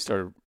before we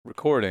started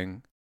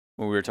recording,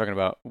 when we were talking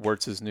about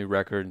Wurtz's new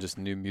record and just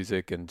new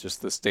music and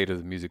just the state of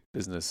the music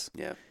business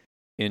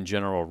in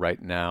general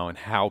right now and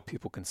how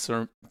people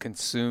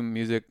consume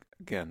music.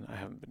 Again, I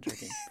haven't been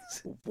drinking.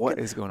 What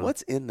is going on?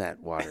 What's in that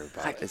water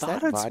bottle? Is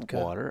that vodka?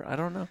 Water? I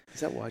don't know.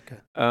 Is that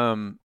vodka?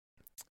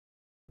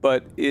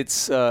 But it's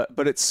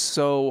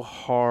so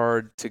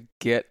hard to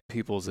get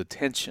people's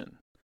attention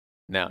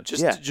now.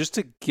 Just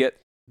to get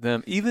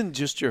them, even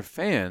just your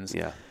fans.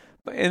 Yeah.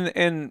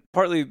 And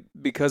partly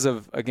because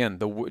of, again,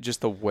 the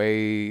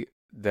way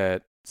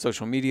that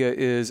social media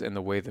is and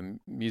the way the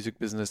music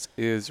business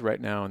is right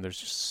now, and there's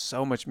just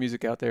so much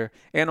music out there.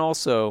 And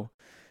also,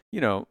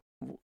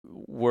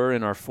 we're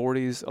in our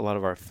 40s. A lot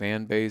of our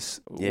fan base,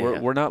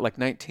 we're not like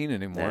 19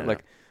 anymore. No.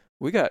 Like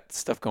we got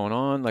stuff going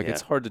on. Like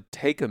it's hard to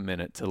take a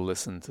minute to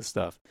listen to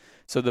stuff.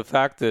 So the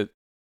fact that,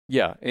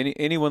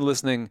 anyone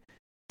listening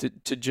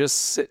to just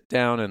sit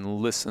down and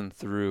listen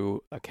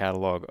through a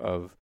catalog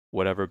of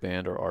whatever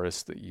band or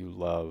artist that you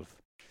love,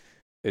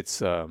 it's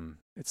the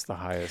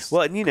highest.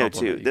 Well, and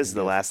too, this is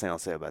the last thing I'll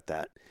say about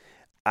that.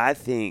 I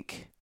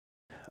think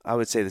I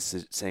would say this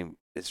is the same.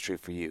 It's true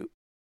for you.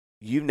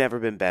 You've never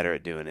been better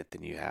at doing it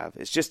than you have.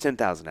 It's just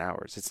 10,000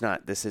 hours. It's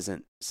not. This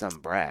isn't some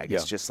brag.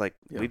 It's just like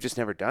we've just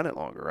never done it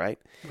longer, right?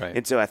 Right.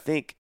 And so I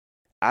think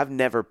I've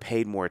never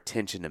paid more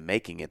attention to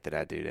making it than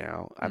I do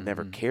now. I've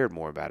never cared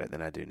more about it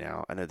than I do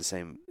now. I know the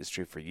same is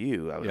true for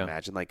you, I would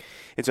imagine.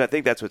 And so I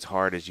think that's what's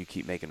hard as you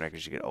keep making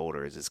records, you get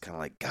older, is it's kind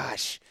of like,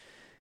 gosh,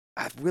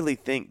 I really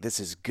think this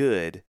is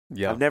good.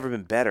 Yeah. I've never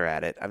been better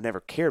at it. I've never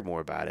cared more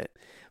about it.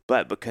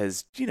 But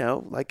because,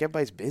 like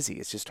everybody's busy,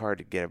 it's just hard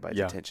to get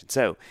everybody's attention.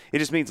 So it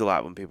just means a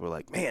lot when people are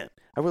like, man,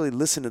 I really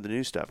listen to the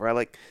new stuff. Or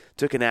I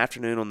took an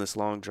afternoon on this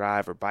long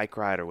drive or bike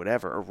ride or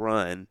whatever, or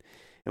run,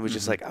 and was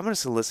just like, I'm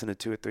just going to listen to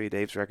 2 or 3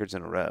 Dave's records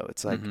in a row.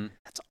 It's like,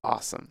 that's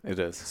awesome. It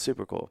is.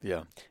 Super cool.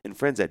 Yeah. And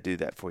friends that do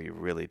that for you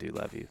really do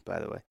love you, by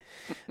the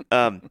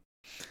way.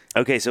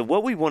 Okay, so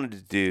what we wanted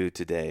to do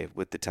today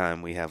with the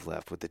time we have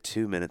left, with the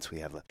 2 minutes we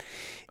have left,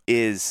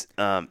 is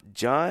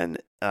John,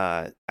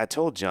 I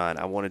told John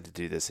I wanted to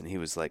do this, and he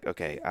was like,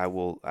 okay, I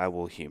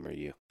will humor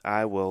you.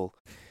 I will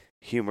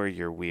humor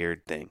your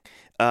weird thing.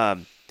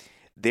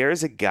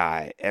 There's a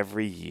guy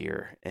every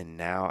year, and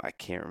now I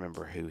can't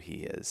remember who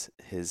he is.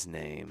 His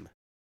name.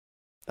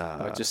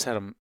 I just had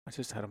him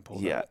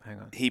pulled up. Hang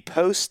on. He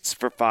posts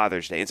for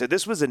Father's Day. And so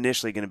this was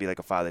initially going to be like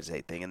a Father's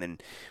Day thing, and then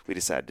we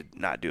decided to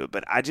not do it.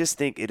 But I just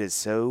think it is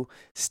so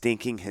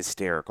stinking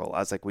hysterical. I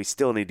was like, we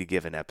still need to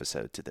give an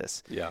episode to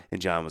this. Yeah. And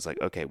John was like,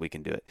 okay, we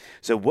can do it.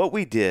 So what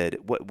we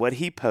did, what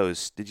he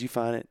posts, did you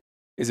find it?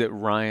 Is it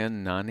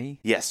Ryan Nani?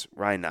 Yes,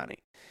 Ryan Nani.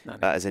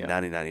 As in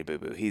Nani Nani Boo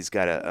Boo. He's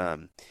got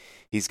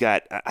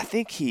I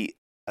think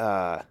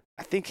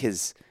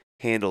his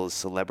handle is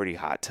Celebrity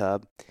Hot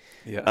Tub.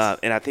 Yes.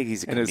 And I think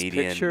he's a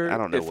comedian. Picture, I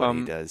don't know what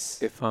he does.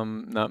 If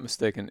I'm not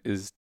mistaken,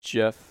 is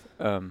Jeff,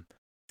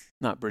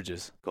 not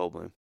Bridges.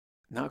 Goldblum.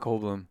 Not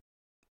Goldblum.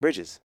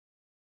 Bridges.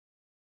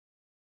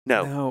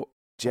 No. No.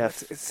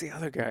 Jeff. It's the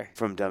other guy.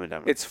 From Dumb and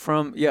Dumber. It's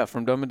from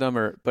Dumb and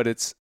Dumber, but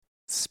it's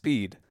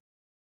Speed.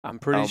 I'm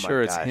pretty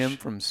sure it's him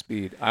from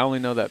Speed. I only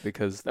know that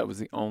because that was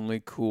the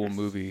only cool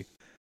movie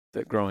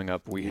that growing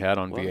up we had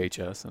on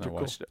VHS, and I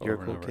watched it over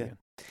and over again.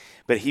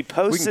 But he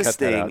posts this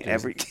thing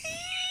every...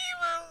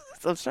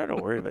 I'm starting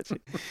to worry about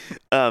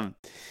you.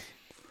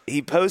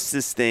 He posts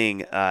this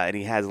thing, and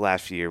he has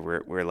last year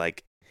where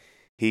like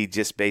he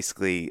just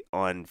basically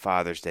on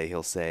Father's Day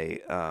he'll say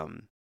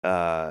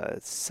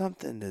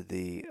something to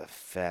the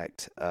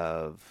effect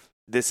of,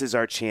 "This is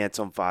our chance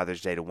on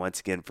Father's Day to once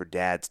again for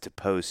dads to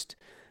post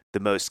the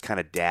most kind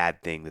of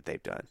dad thing that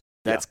they've done."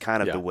 That's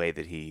kind of the way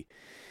that he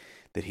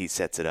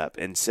sets it up,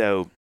 and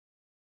so.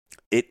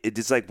 It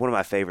is like one of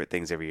my favorite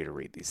things every year to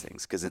read these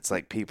things, because it's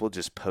like people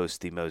just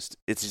post the most.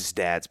 It's just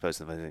dads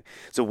posting the funny thing.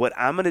 So what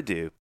I'm going to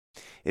do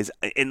is,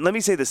 and let me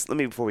say this.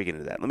 Before we get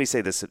into that, let me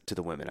say this to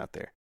the women out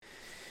there.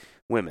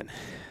 Women,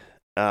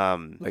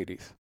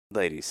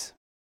 ladies.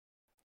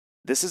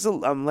 This is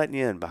I'm letting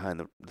you in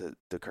behind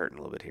the curtain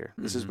a little bit here.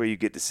 This is where you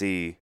get to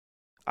see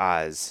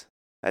Oz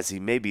as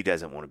he maybe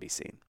doesn't want to be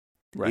seen.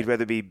 Right. He'd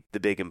rather be the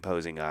big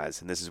imposing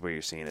Oz, and this is where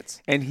you're seeing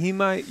it. And you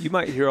might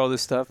hear all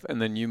this stuff,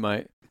 and then you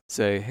might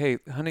say, "Hey,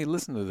 honey,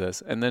 listen to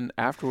this," and then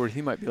afterward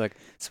he might be like,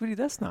 "Sweetie,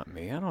 that's not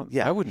me.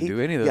 I wouldn't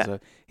do any of this."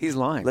 He's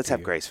lying. Let's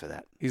have grace for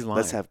that. He's lying.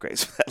 Let's have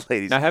grace for that,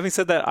 ladies. Now, having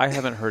said that, I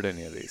haven't heard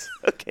any of these.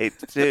 Okay,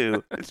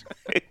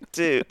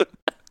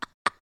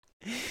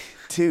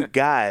 two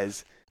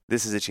guys.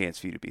 This is a chance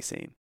for you to be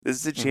seen. This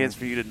is a chance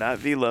for you to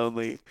not be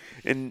lonely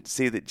and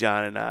see that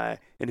John and I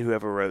and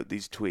whoever wrote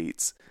these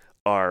tweets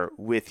are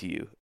with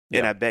you.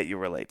 And I bet you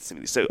relate to some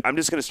of these. So I'm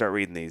just going to start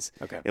reading these,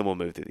 and we'll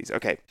move through these.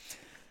 Okay.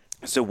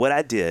 So what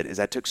I did is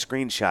I took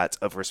screenshots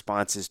of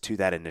responses to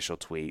that initial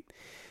tweet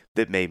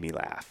that made me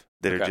laugh,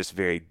 that are just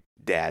very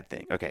dad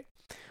thing. Okay.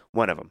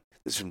 One of them.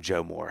 This is from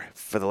Joe Moore.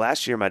 "For the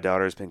last year, my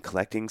daughter has been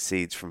collecting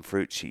seeds from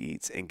fruit she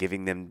eats and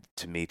giving them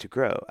to me to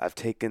grow. I've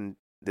taken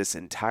this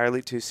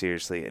entirely too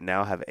seriously and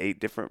now have 8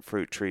 different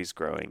fruit trees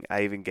growing.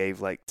 I even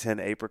gave like 10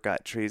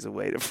 apricot trees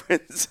away to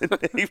friends and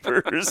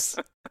neighbors."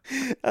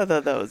 I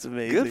thought that was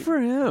amazing. Good for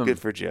him. Good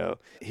for Joe.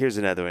 Here's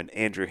another one.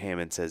 Andrew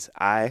Hammond says,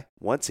 "I,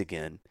 once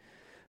again,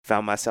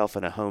 found myself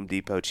in a Home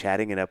Depot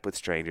chatting it up with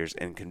strangers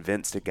and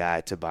convinced a guy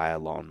to buy a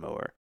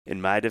lawnmower.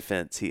 In my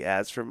defense, he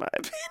asked for my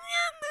opinion."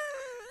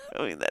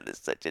 I mean, that is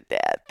such a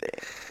dad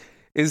thing.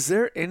 Is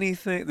there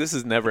anything, this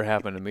has never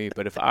happened to me,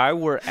 but if I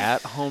were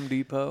at Home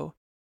Depot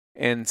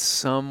and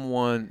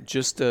someone,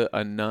 just a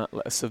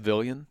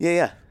civilian,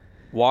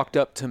 walked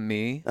up to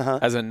me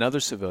as another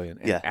civilian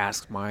and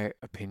asked my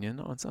opinion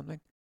on something,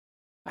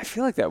 I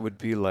feel like that would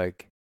be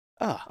like,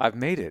 "Oh, I've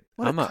made it.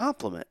 What a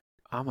compliment."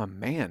 I'm a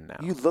man now.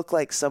 You look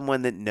like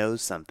someone that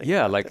knows something.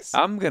 Yeah, about like this.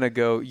 I'm gonna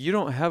go. You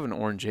don't have an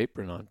orange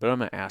apron on, but I'm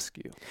gonna ask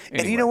you.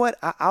 Anyway. And you know what?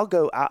 I'll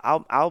go.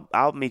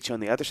 I'll meet you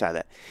on the other side of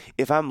that.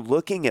 If I'm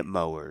looking at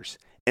mowers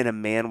and a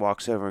man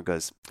walks over and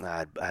goes,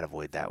 I'd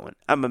avoid that one.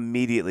 I'm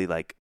immediately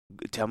like,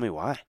 tell me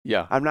why.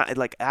 Yeah. I'm not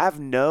like I have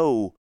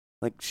no.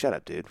 Like, shut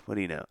up, dude. What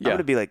do you know? Yeah. I'm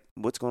gonna be like,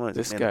 what's going on?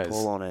 This guy's guy's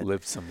pull on it.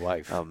 lived some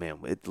life. Oh man,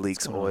 it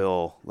leaks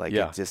oil. Like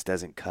it just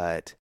doesn't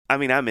cut. I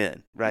mean, I'm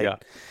in, right?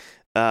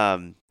 Yeah.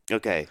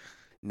 Okay.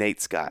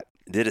 Nate Scott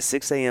did a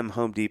 6 a.m.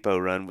 Home Depot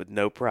run with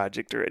no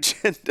project or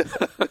agenda.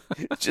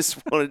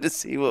 Just wanted to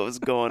see what was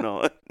going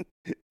on.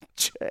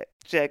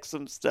 Check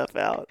some stuff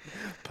out.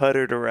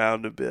 Puttered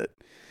around a bit.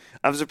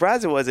 I'm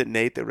surprised it wasn't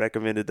Nate that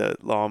recommended the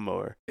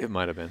lawnmower. It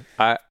might have been.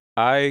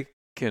 I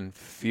can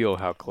feel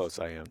how close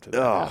I am to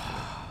that. Oh.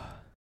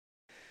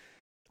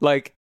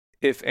 Like,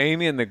 if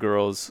Amy and the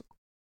girls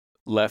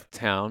left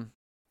town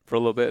for a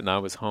little bit and I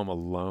was home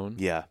alone,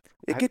 Yeah.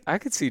 I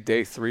could see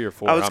day 3 or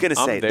 4. I was going to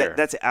say there.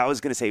 I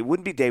was going to say it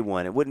wouldn't be day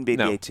 1. It wouldn't be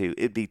No. day 2.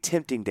 It'd be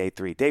tempting day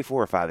 3. Day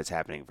 4 or 5 is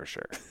happening for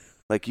sure.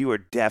 Like you are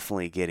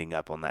definitely getting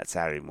up on that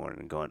Saturday morning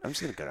and going, I'm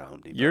just going to go to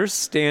Home Depot. You're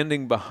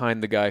standing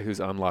behind the guy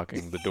who's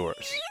unlocking the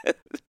doors,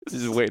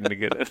 just waiting to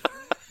get in.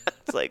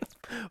 It's like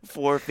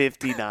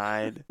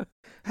 4:59.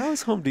 How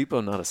is Home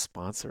Depot not a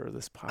sponsor of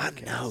this I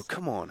podcast? know.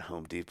 Come on,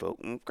 Home Depot.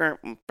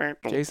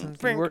 Jason,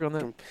 can you work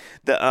on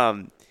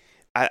that?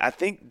 I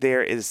think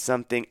there is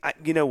something.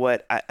 You know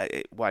what?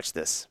 I watch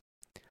this.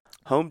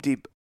 Home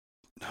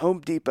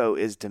Depot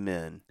is to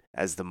men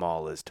as the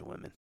mall is to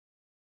women.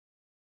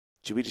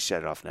 Should we just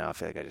shut it off now? I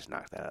feel like I just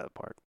knocked that out of the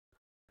park.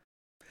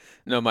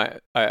 No,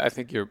 I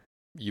think you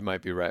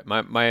might be right.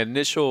 My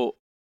initial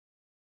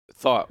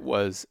thought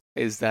was,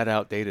 is that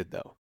outdated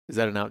though? Is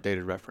that an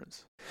outdated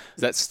reference?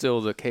 Is that still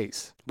the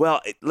case?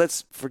 Well,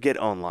 let's forget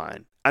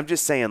online. I'm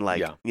just saying,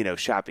 like,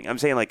 shopping. I'm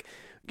saying, like,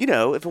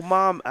 if a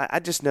mom, I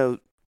just know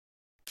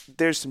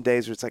there's some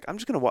days where it's like, I'm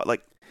just going to walk,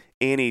 like,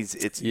 Annie's,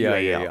 it's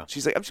UAL. Yeah.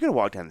 She's like, I'm just going to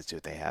walk down and see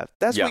what they have.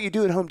 That's what you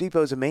do at Home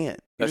Depot as a man.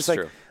 You're That's just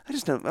true. like, I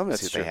just know, I'm going to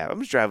see what true. they have. I'm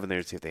just driving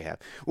there to see what they have.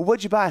 Well,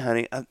 what'd you buy,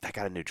 honey? I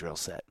got a new drill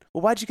set.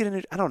 Well, why'd you get a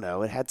new, I don't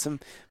know. It had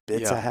some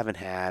bits I haven't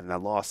had, and I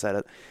lost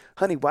that.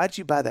 Honey, why'd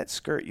you buy that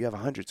skirt? You have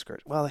 100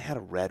 skirts. Well, they had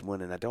a red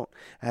one, and I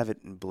have it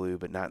in blue,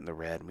 but not in the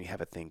red, and we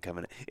have a thing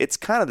coming. It's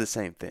kind of the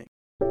same thing.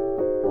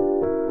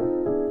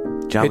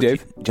 John,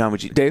 Dave. Dave,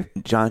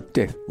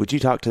 would you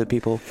talk to the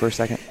people for a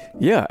second?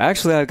 Yeah,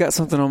 actually, I've got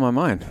something on my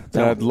mind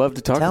that I'd love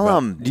to talk about. Tell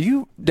them.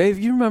 Dave,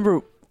 you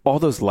remember all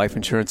those life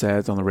insurance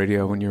ads on the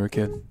radio when you were a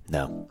kid?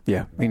 No.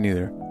 Yeah, me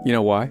neither. You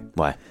know why?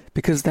 Why?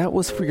 Because that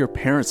was for your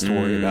parents to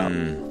worry about.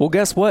 Well,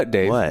 guess what,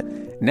 Dave?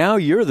 What? Now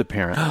you're the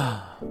parent.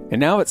 And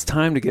now it's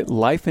time to get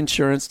life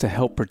insurance to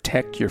help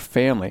protect your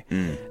family.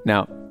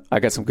 Now, I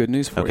got some good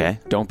news for you.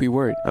 Don't be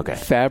worried. Okay.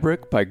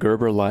 Fabric by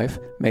Gerber Life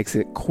makes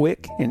it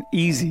quick and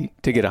easy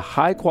to get a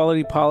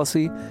high-quality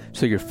policy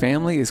so your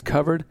family is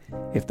covered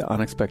if the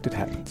unexpected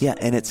happens. Yeah,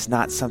 and it's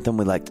not something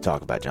we like to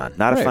talk about, John.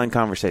 Not a fun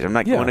conversation. I'm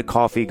not going to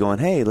coffee going,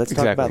 hey, let's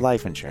talk about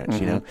life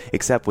insurance,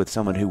 except with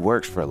someone who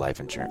works for a life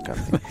insurance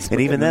company.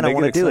 And even then, I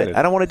want to do it.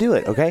 I don't want to do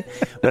it, okay?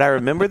 But I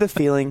remember the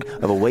feeling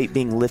of a weight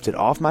being lifted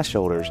off my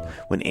shoulders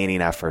when Annie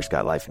and I first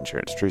got life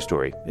insurance. True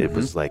story. It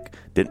was like,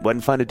 it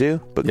wasn't fun to do,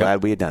 but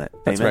glad we had done it.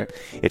 That's Amen? right.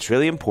 It's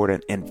really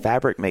important, and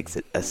Fabric makes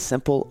it a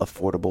simple,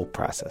 affordable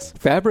process.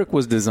 Fabric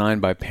was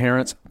designed by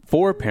parents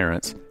for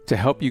parents to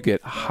help you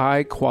get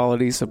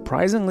high-quality,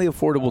 surprisingly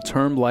affordable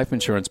term life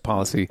insurance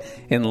policy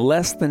in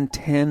less than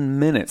 10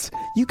 minutes.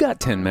 You got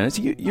 10 minutes.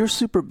 You're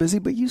super busy,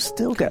 but you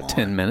still got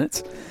 10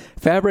 minutes.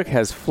 Fabric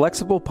has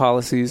flexible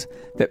policies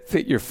that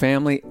fit your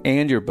family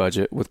and your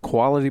budget with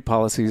quality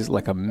policies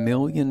like $1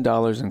 million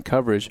in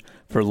coverage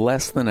for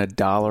less than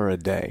 $1 a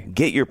day.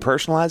 Get your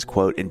personalized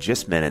quote in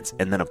just minutes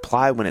and then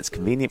apply when it's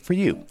convenient for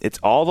you. It's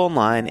all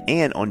online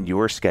and on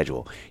your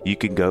schedule. You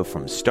can go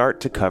from start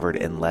to covered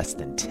in less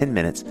than 10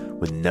 minutes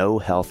with no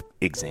health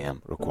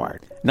exam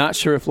required. Not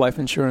sure if life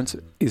insurance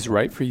is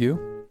right for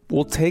you?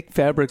 We'll take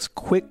Fabric's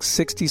quick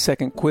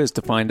 60-second quiz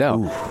to find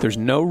out. Oof. There's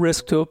no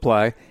risk to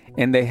apply,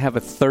 and they have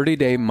a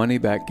 30-day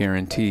money-back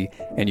guarantee,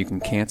 and you can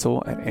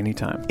cancel at any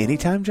time.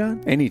 Anytime,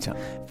 John? Anytime.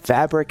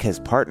 Fabric has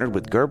partnered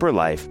with Gerber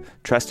Life,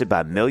 trusted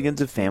by millions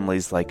of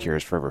families like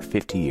yours for over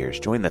 50 years.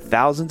 Join the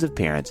thousands of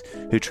parents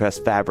who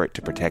trust Fabric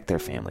to protect their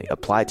family.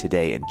 Apply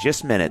today in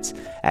just minutes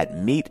at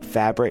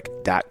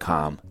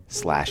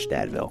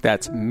meetfabric.com/Dadville.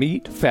 That's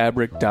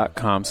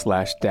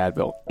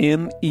meetfabric.com/Dadville.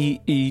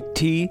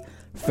 MEET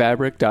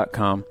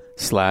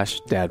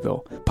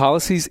fabric.com/Dadville.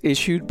 Policies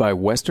issued by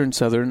Western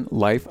Southern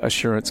Life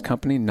Assurance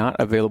Company, not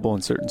available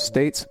in certain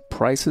states.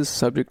 Prices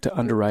subject to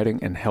underwriting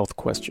and health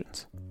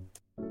questions.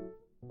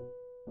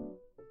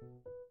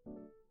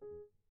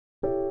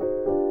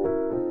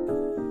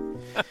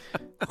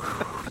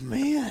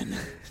 Man.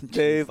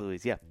 Dave,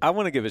 Louise, yeah. I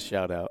want to give a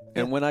shout out.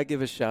 And when I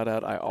give a shout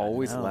out, I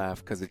always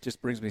laugh because it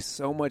just brings me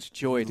so much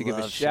joy to give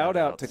a shout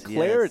out to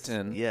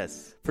Claritin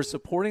for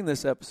supporting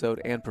this episode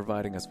and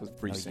providing us with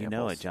free samples. You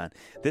know it, John.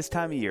 This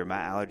time of year, my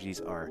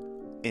allergies are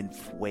in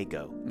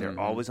fuego. They're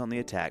always on the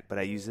attack, but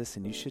I use this,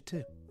 and you should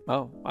too.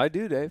 Oh, I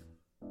do, Dave.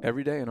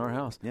 Every day in our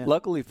house. Yeah.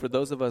 Luckily, for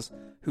those of us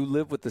who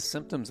live with the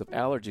symptoms of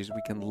allergies,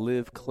 we can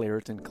live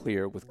Claritin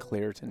Clear with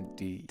Claritin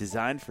D.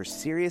 Designed for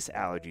serious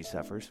allergy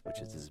sufferers, which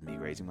is me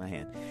raising my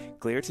hand,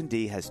 Claritin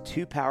D has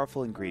 2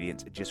 powerful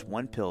ingredients in just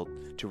 1 pill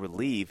to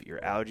relieve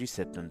your allergy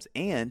symptoms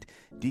and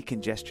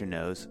decongest your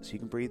nose so you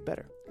can breathe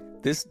better.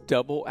 This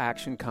double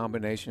action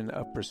combination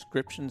of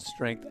prescription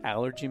strength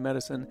allergy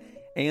medicine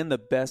and the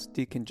best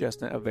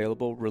decongestant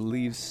available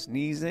relieves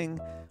sneezing,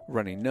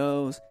 runny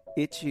nose,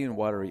 itchy and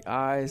watery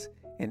eyes,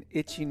 and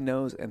itchy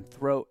nose and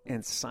throat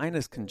and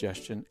sinus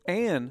congestion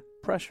and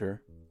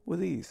pressure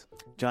with ease.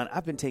 John,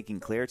 I've been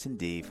taking Claritin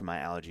D for my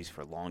allergies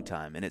for a long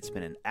time, and it's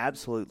been an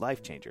absolute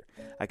life changer.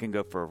 I can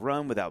go for a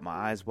run without my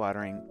eyes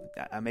watering.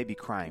 I may be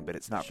crying, but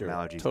it's not from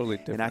allergies. Totally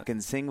different. And I can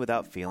sing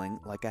without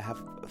feeling like I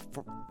have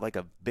like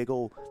a big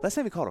old, let's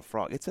not even call it a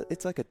frog.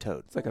 It's like a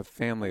toad. It's like a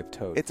family of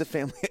toads. It's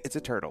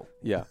a turtle.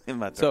 Yeah. In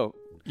my throat. So,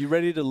 you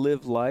ready to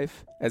live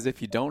life as if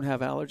you don't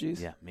have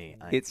allergies? Yeah, me.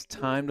 It's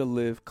time to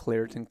live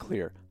Claritin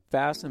Clear.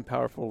 Fast and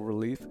powerful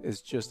relief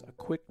is just a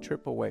quick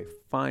trip away.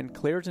 Find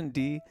Claritin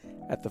D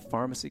at the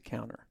pharmacy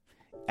counter.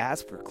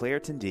 Ask for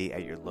Claritin D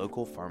at your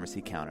local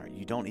pharmacy counter.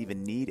 You don't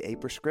even need a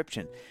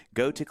prescription.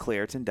 Go to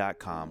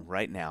Claritin.com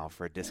right now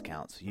for a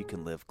discount so you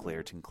can live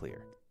Claritin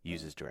Clear.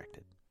 Use as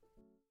directed.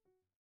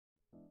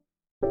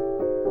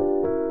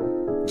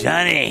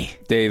 Johnny.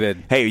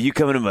 David. Hey, are you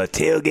coming to my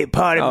tailgate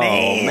party,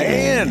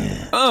 man?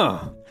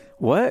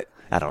 What?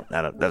 I don't.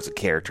 That was a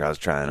character I was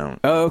trying on.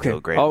 Oh, okay.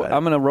 Great I'm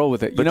going to roll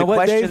with it. But you know the what,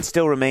 question Dave?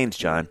 still remains,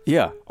 John.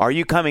 Yeah. Are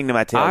you coming to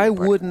my tailgate I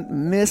party? wouldn't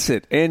miss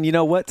it. And you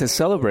know what? To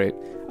celebrate,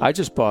 I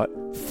just bought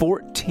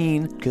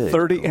 14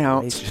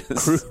 30-ounce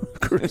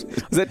cruise.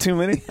 Is that too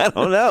many? I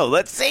don't know.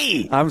 Let's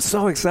see. I'm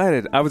so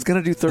excited. I was going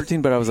to do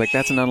 13, but I was like,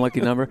 that's an unlucky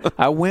number.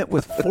 I went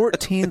with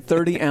 14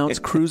 30-ounce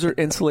cruiser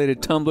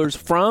insulated tumblers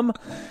from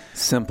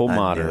Simple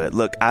Modern. I knew it.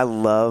 Look, I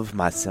love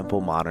my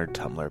Simple Modern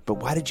tumbler, but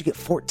why did you get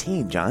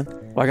 14, John?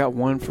 Well, I got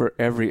one for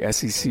every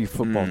SEC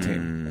football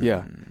team.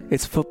 Yeah.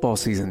 It's football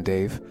season,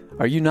 Dave.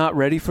 Are you not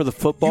ready for the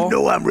football? You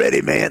know I'm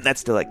ready, man. That's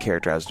still that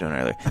character I was doing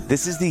earlier.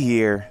 This is the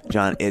year,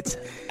 John. It's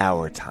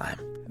our time.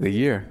 The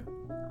year?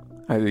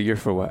 The year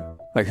for what?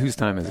 Like, whose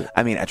time is it?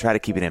 I mean, I try to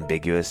keep it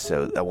ambiguous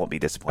so I won't be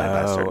disappointed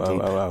by a certain team.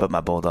 But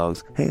my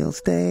Bulldogs, Hail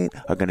State,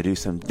 are going to do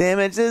some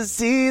damage this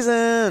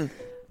season.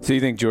 So you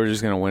think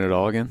Georgia's going to win it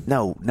all again?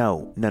 No.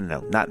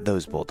 Not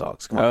those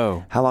Bulldogs. Come on.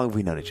 Oh. How long have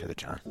we known each other,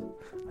 John?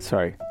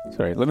 Sorry.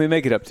 Let me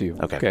make it up to you.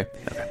 Okay.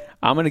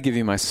 I'm going to give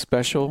you my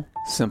special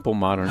Simple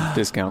Modern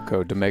discount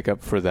code to make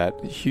up for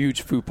that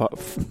huge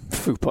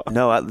FUPA.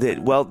 No,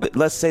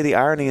 let's say the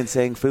irony in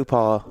saying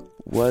FUPA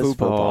was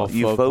football.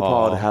 You faux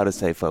pawed how to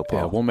say faux pas.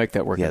 Yeah, we'll make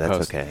that work. Yeah, in that's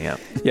post. okay. Yeah.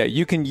 Yeah,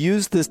 you can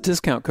use this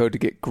discount code to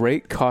get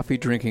great coffee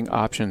drinking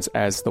options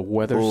as the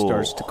weather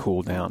starts to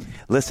cool down.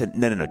 Listen,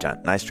 no,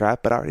 John. Nice try,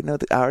 but I already know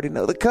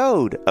the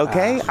code.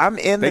 Okay, I'm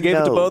in the know. They gave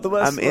it to both of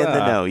us. I'm in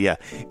the know. Yeah.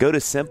 Go to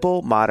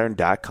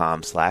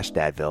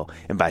simplemodern.com/dadville,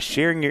 and by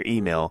sharing your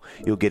email,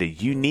 you'll get a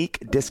unique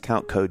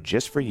discount code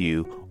just for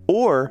you.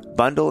 Or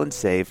bundle and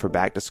save for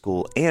back to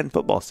school and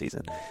football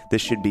season.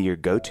 This should be your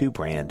go-to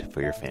brand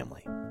for your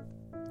family.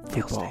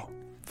 FUPA.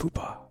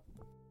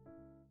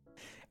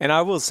 And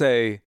I will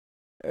say,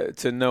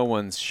 to no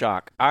one's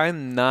shock,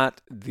 I'm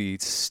not the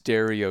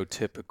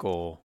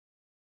stereotypical,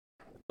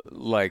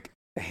 like,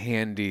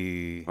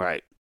 handy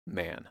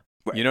man.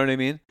 Right. You know what I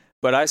mean?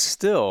 But I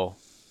still,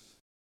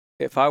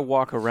 if I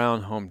walk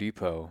around Home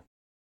Depot,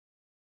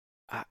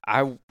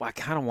 I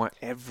kind of want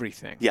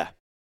everything. Yeah.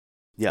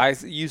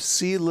 You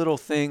see little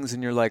things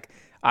and you're like,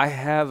 I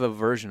have a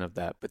version of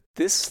that, but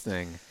this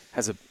thing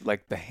has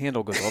the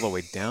handle goes all the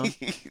way down.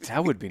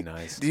 That would be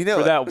nice. Do you know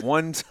for that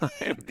one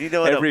time? Do you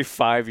know every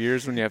 5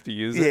 years when you have to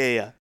use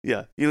it? Yeah.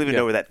 You don't even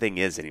know where that thing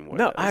is anymore.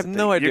 No, I have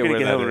no idea where that is. You're going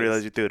to get home and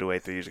realize you threw it away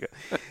 3 years ago.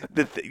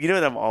 You know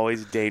what I'm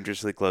always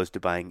dangerously close to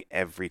buying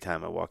every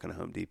time I walk into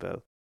Home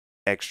Depot?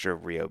 Extra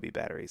Ryobi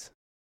batteries.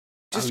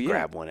 Just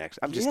grab one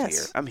extra. I'm just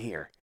here. I'm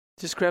here.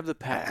 Just grab the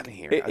pack. I'm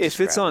here. If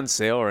it's on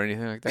sale or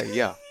anything like that,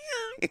 yeah.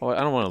 Well,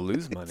 I don't want to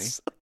lose money.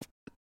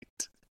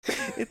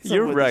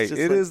 You're right.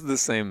 It is the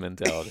same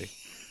mentality.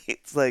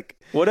 It's like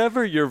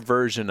whatever your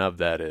version of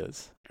that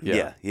is.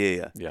 Yeah.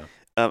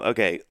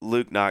 Okay,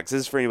 Luke Knox.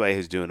 This is for anybody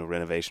who's doing a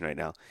renovation right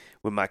now.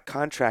 When my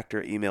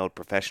contractor emailed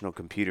professional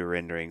computer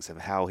renderings of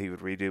how he would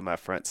redo my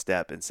front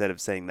step, instead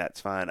of saying that's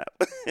fine,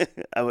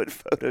 I would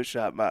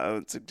Photoshop my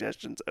own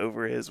suggestions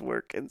over his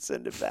work and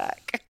send it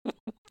back.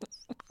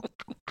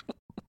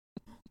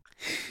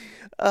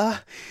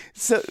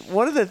 So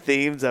one of the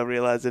themes I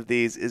realize of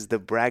these is the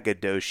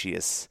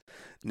braggadociousness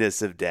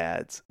of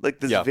dads.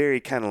 Like this very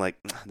kind of like,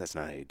 that's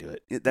not how you do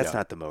it. That's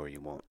not the mower you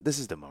want. This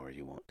is the mower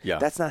you want. Yeah.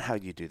 That's not how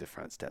you do the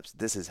front steps.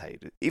 This is how you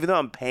do it. Even though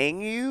I'm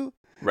paying you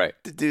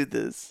to do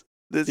this.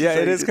 It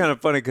is kind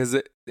of funny because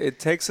it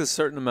takes a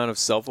certain amount of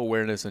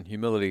self-awareness and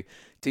humility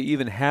to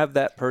even have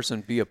that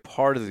person be a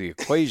part of the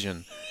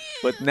equation.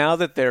 But now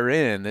that they're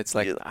in, it's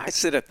like, I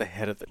sit at the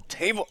head of the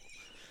table.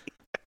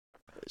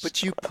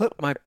 But you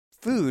put my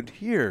food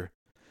here.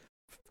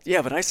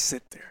 Yeah, but I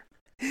sit there.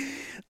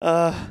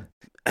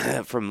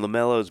 From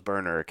LaMelo's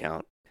burner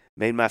account.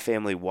 Made my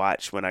family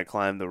watch when I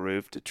climbed the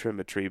roof to trim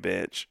a tree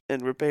bench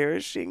and repair a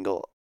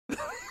shingle.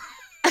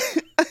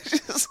 I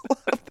just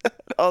love that.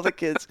 All the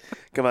kids,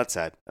 come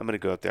outside. I'm going to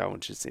go up there. I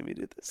want you to see me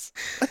do this.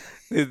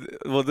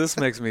 Well, this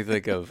makes me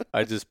think of,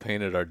 I just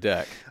painted our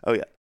deck. Oh,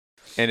 yeah.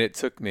 And it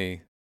took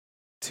me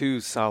 2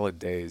 solid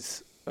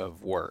days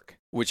of work,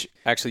 which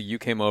actually you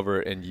came over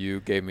and you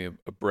gave me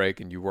a break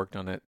and you worked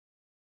on it.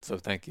 So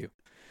thank you.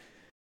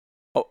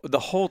 Oh, the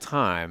whole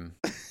time,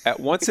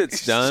 once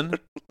it's done,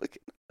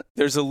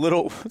 there's a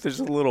little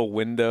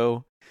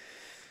window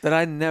that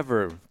I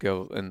never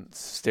go and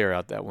stare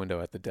out that window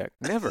at the deck.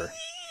 Never.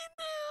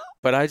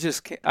 But I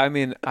just can't. I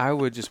mean, I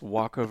would just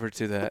walk over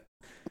to that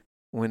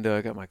window.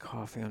 I got my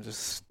coffee. I'm just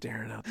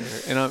staring out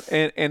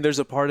there, and there's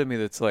a part of me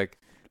that's like,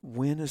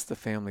 when is the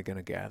family going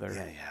to gather?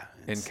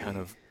 And kind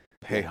of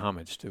pay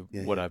homage to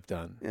what I've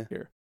done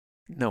here.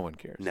 No one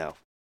cares. No,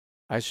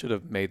 I should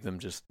have made them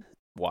just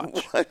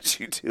watch. Why'd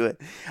you do it?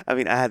 I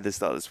mean, I had this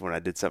thought this morning. I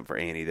did something for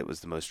Annie that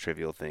was the most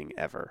trivial thing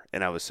ever,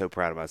 and I was so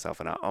proud of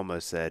myself. And I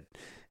almost said,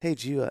 "Hey,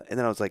 Gia," and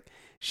then I was like,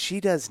 "She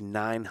does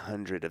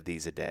 900 of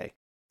these a day."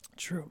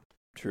 True.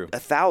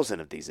 1,000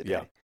 of these a day.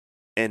 Yeah.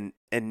 And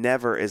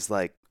never is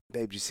like,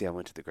 "Babe, did you see I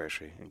went to the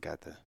grocery and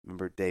got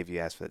remember, Dave, you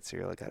asked for that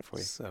cereal, I got it for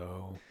you."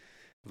 So,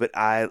 but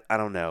I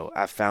don't know.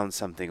 I found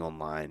something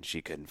online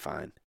she couldn't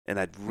find, and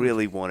I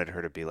really wanted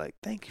her to be like,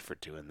 "Thank you for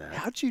doing that."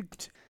 How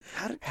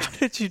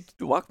did you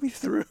walk me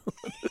through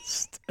the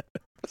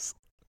steps?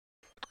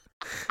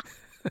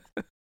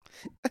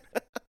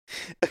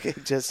 Okay,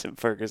 Justin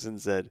Ferguson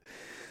said,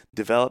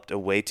 developed a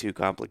way too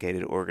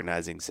complicated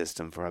organizing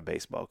system for my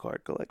baseball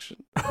card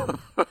collection.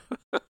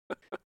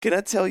 Can I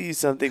tell you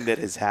something that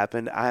has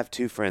happened? I have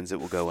 2 friends that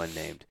will go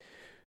unnamed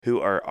who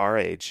are our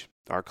age,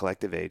 our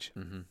collective age,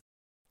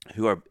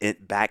 who are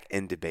back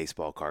into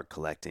baseball card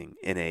collecting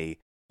in a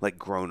like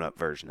grown-up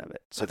version of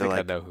it. So I think like,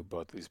 I know who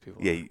both these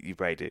people are. Yeah, you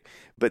probably do.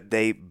 But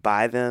they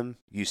buy them,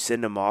 you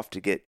send them off to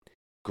get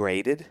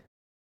graded,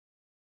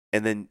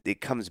 and then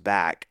it comes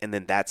back, and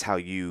then that's how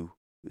you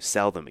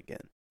sell them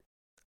again.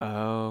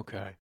 Oh,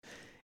 okay.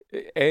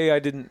 I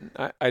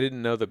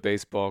didn't know that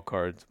baseball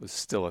cards was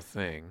still a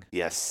thing.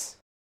 Yes.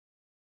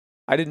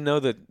 I didn't know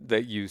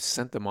that you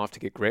sent them off to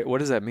get graded. What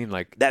does that mean?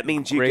 Like that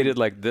means graded you can,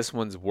 like this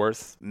one's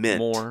worth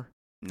more?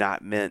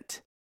 Not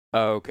mint.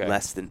 Oh, okay.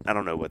 Less than, I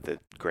don't know what the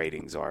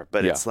gradings are,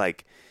 but it's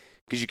like,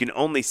 because you can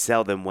only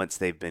sell them once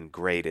they've been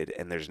graded,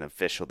 and there's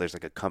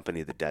like a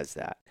company that does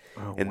that.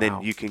 Oh, and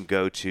then you can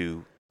go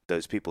to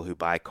those people who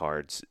buy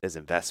cards as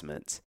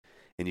investments,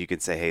 and you can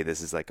say, hey, this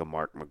is like a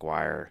Mark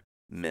McGwire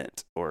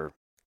mint or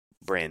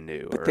brand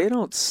new. But they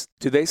don't,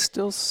 do they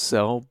still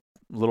sell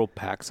little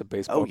packs of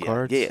baseball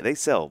cards? Yeah, they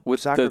sell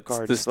with soccer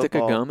cards, the football. stick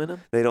of gum in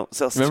them? They don't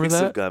sell sticks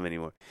of gum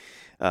anymore.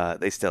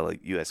 They sell a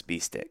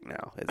USB stick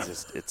now.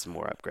 It's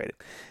more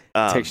upgraded.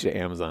 It takes you to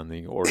Amazon,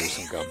 then you order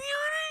some gum.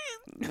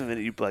 The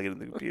minute you plug it in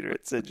the computer,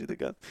 it sends you the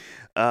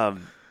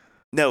gum.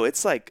 No,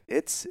 it's like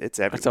it's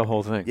everywhere. That's a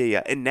whole thing.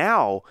 Yeah. And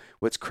now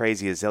what's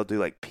crazy is they'll do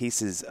like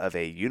pieces of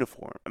a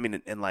uniform. I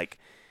mean, and like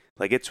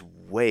it's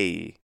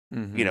way.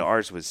 You know,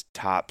 ours was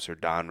Topps or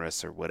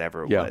Donruss or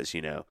whatever it was.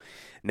 You know,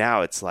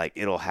 now it's like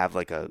it'll have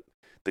like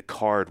the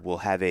card will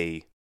have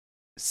a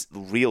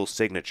real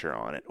signature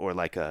on it, or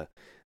like I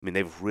mean,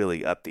 they've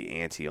really upped the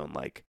ante on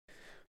like,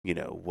 you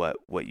know,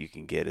 what you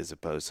can get as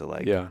opposed to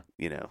like,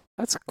 you know.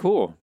 That's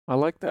cool. I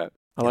like that.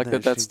 I like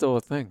that that's still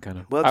a thing, kind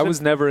of. Well, I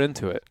was never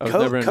into it. I was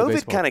never into COVID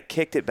baseball. kind of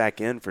kicked it back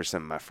in for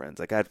some of my friends.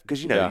 Like,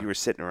 because, you know, you were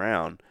sitting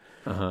around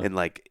and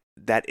like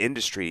that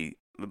industry,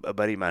 a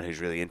buddy of mine who's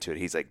really into it,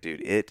 he's like,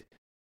 dude, it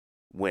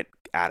went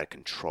out of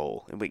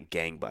control. It went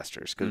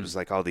gangbusters because it was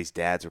like all these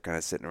dads were kind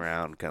of sitting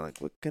around kind of like,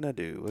 what can I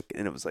do?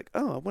 And it was like,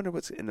 oh, I wonder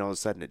and all of a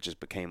sudden it just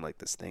became like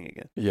this thing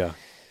again. Yeah.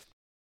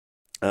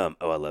 Oh,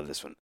 I love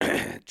this one.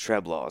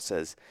 Treblaw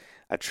says,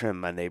 I trimmed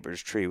my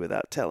neighbor's tree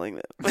without telling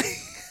them.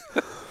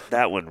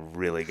 That one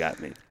really got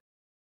me.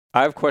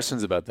 I have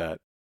questions about that.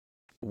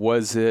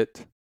 Was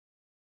it,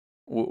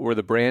 were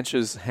the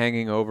branches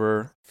hanging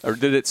over, or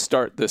did it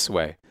start this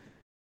way?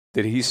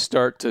 Did he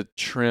start to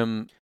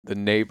trim the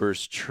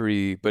neighbor's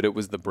tree, but it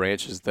was the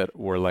branches that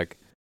were like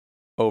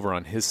over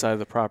on his side of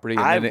the property?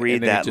 And I then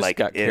read it that just like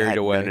got carried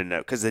away. No.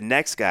 Because the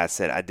next guy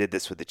said, I did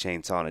this with the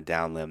chainsaw on a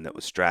down limb that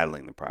was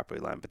straddling the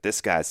property line. But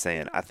this guy's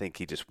saying, I think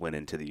he just went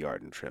into the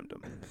yard and trimmed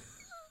them.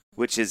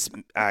 Which is,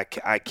 I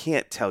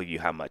can't tell you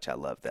how much I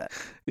love that.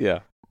 Yeah.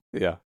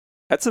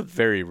 That's a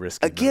very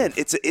risky Again,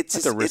 move.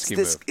 it's a risky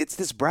move. It's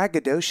this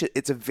braggadocious,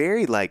 it's a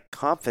very like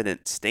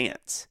confident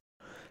stance.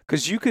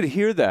 Because you could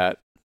hear that.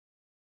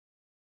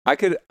 I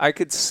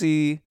could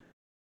see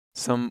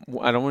some,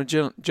 I don't want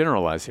to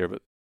generalize here,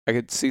 but I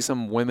could see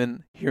some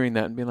women hearing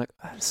that and being like,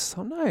 that's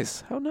so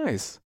nice. How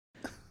nice.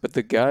 But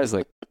the guy's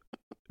like,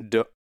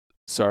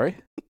 sorry?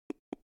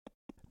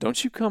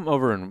 Don't you come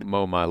over and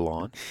mow my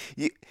lawn?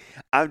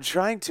 I'm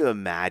trying to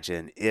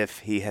imagine if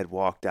he had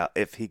walked out,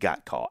 if he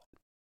got caught.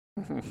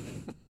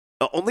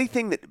 The only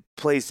thing that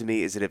plays to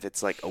me is that if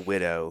it's like a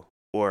widow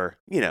or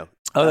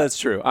Oh, that's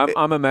true.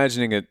 I'm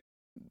imagining it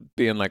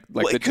being like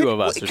the two of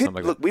us or something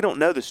like that. Look, we don't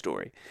know the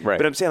story, right?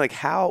 But I'm saying like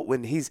how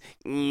when he's,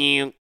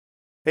 hey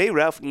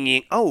Ralph,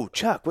 oh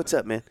Chuck, what's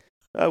up, man?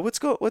 What's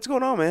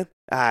going on, man?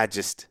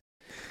 Just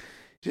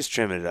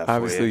trimming it up.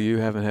 Obviously, for you. you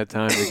haven't had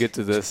time to get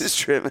to this. Just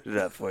trimming it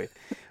up for you.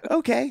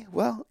 Okay,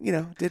 well,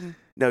 didn't.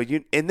 No,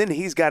 you. And then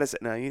he's got to say,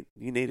 no, you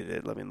needed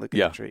it. Let me look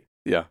at the tree.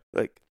 Yeah.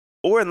 Like,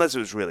 or unless it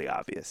was really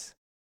obvious.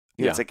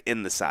 Yeah. It's like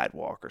in the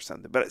sidewalk or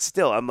something. But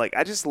still, I'm like,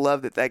 I just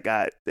love that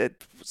guy at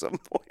some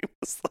point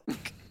was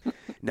like,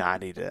 no, I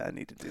need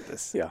to do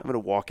this. Yeah. I'm going to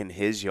walk in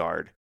his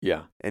yard.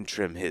 Yeah. And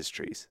trim his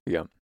trees.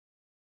 Yeah.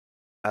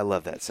 I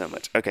love that so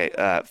much. Okay,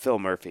 Phil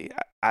Murphy.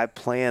 I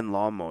plan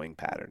lawn mowing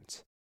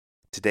patterns.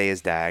 Today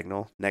is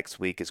diagonal. Next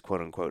week is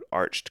quote unquote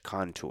arched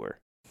contour.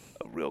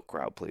 A real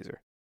crowd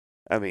pleaser.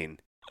 I mean,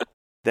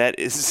 that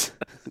is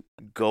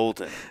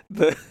golden.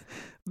 The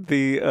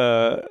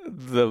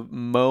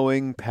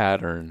mowing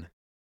pattern.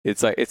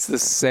 It's like it's the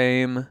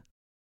same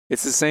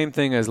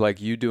thing as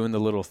like you doing the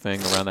little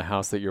thing around the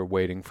house that you're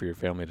waiting for your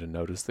family to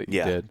notice that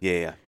you did.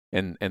 Yeah.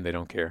 And they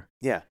don't care.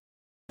 Yeah.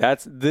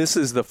 This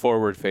is the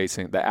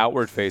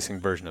outward facing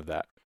version of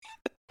that.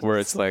 Where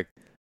it's like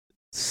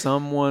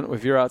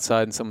if you're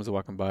outside and someone's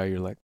walking by, you're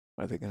like,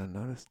 are they going to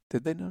notice?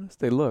 Did they notice?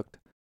 They looked.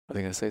 Are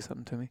they going to say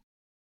something to me?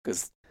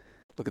 Because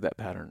look at that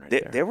pattern right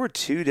there. There were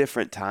 2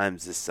 different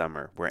times this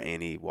summer where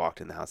Annie walked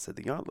in the house and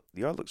said, the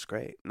yard looks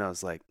great. And I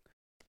was like,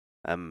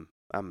 I'm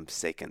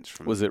seconds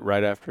from. Was it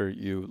right after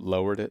you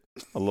lowered it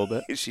a little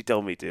bit? She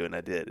told me to, and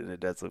I did, and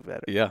it does look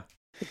better. Yeah,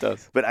 it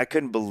does. But I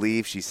couldn't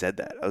believe she said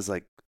that. I was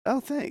like,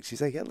 oh, thanks.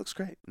 She's like, yeah, it looks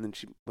great. And then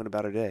she went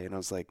about her day, and I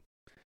was like,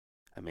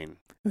 and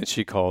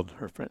she called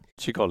her friend.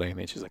 She called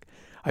Amy, and she's like,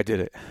 I did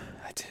it.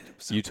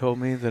 You told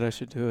me that I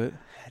should do it.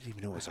 I didn't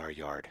even know it was our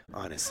yard,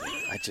 honestly.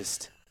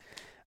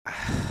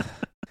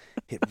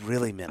 It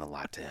really meant a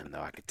lot to him,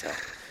 though, I could tell.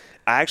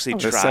 I actually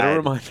tried. Set a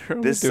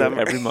reminder this summer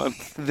every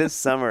month. This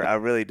summer, I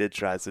really did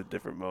try some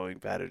different mowing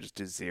patterns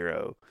to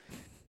 0.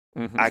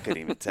 Mm-hmm. I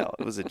couldn't even tell.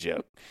 It was a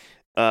joke.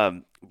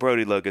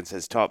 Brody Logan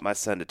says, taught my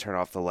son to turn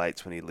off the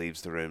lights when he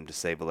leaves the room to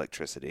save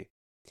electricity.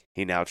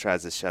 He now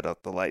tries to shut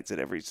off the lights at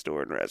every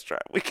store and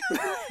restaurant we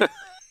go.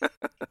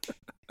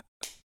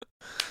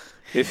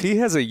 If he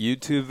has a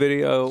YouTube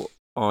video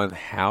on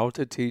how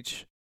to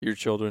teach your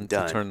children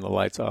to turn the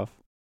lights off,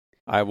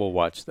 I will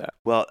watch that.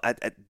 Well,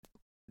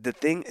 the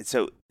thing,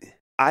 so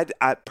I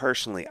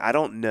personally, I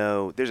don't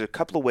know. There's a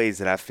couple of ways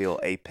that I feel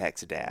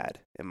apex dad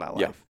in my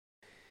life. Yeah.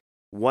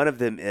 One of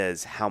them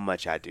is how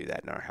much I do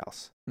that in our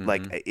house. Mm-hmm.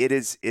 Like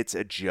it's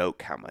a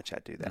joke how much I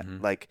do that.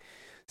 Mm-hmm. Like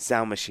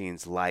sound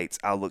machines, lights.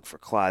 I'll look for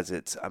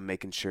closets. I'm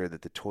making sure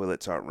that the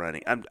toilets aren't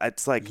running. I'm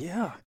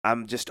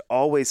just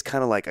always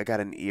kind of like I got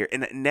an ear.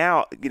 And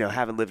now,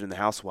 having lived in the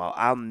house a while,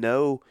 I'll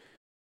know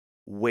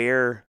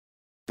where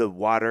the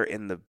water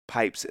in the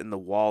pipes in the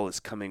wall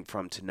is coming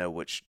from to know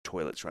which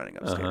toilet's running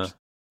upstairs. Uh-huh.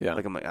 Yeah.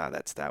 Like I'm like,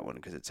 that's that one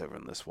because it's over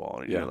in this wall.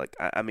 And, yeah. Like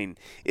I mean,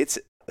 it's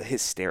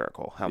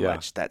hysterical how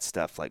much that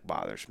stuff like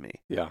bothers me.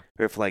 Yeah.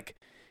 Or if like,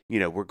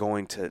 we're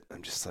going to,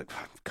 I'm just like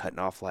cutting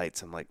off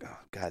lights. I'm like, oh,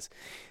 guys,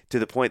 to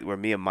the point where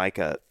me and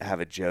Micah have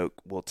a joke.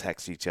 We'll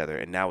text each other,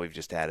 and now we've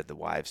just added the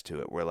wives to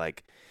it. We're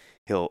like,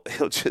 it'll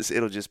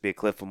just be a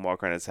clip from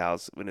walking around his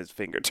house when his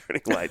finger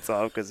turning lights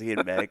off because he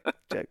and Meg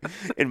check.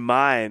 In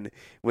mine,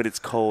 when it's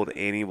cold,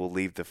 Annie will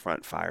leave the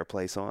front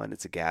fireplace on.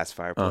 It's a gas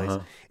fireplace,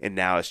 uh-huh. And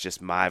now it's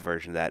just my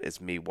version of that. Is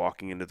me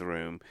walking into the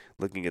room,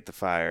 looking at the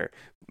fire,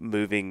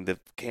 moving the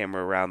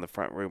camera around the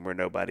front room where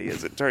nobody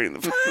is, and turning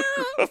the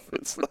fire off.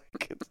 It's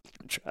like it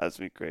drives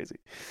me crazy.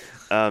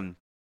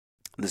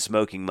 The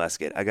smoking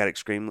musket. I got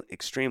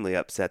extremely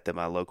upset that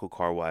my local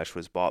car wash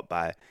was bought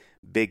by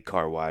Big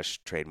Car Wash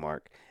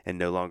trademark and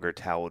no longer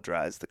towel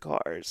dries the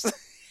cars.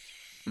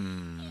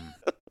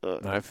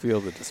 I feel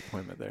the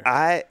disappointment there.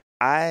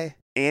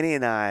 Annie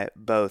and I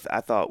both, I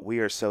thought we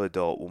are so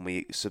adult when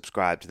we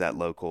subscribe to that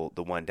local,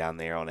 the one down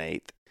there on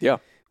 8th. Yeah.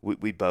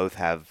 We both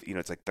have,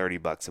 it's like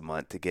 $30 a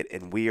month to get,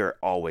 and we are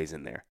always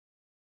in there.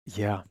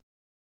 Yeah.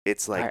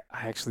 It's like.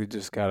 I actually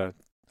just got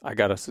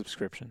a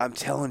subscription. I'm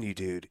telling you,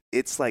 dude,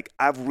 it's like,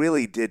 I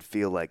really did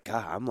feel like,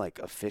 God, I'm like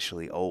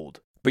officially old.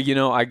 But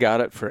I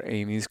got it for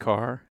Amy's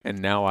car, and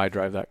now I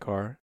drive that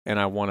car, and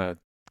I want to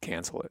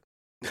cancel it.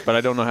 But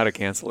I don't know how to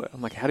cancel it.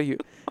 I'm like, how do you?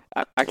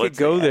 I could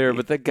go there,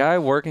 but the guy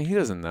working, he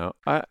doesn't know.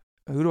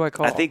 Who do I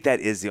call? I think that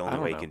is the only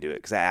way you can do it,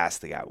 because I asked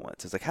the guy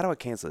once. It's like, how do I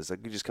cancel this? Like,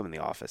 you just come in the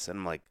office, and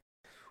I'm like,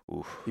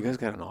 oof. You guys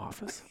got an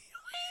office?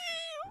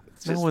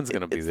 No one's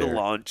going to be there. It's the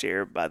lawn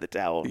chair by the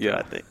towel, yeah.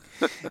 I think.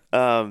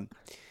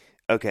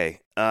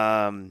 Okay.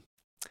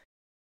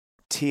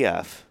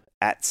 TF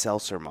at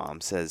Seltzer Mom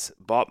says,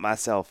 bought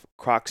myself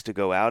Crocs to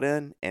go out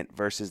in and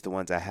versus the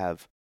ones I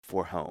have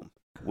for home,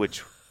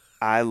 which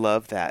I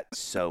love that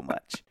so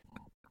much.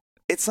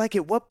 It's like,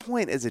 at what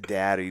point as a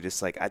dad are you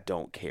just like, I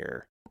don't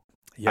care?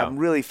 Yeah. I'm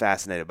really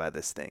fascinated by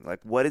this thing.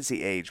 Like, what is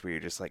the age where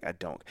you're just like, I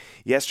don't?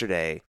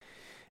 Yesterday,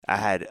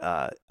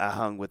 I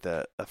hung with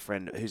a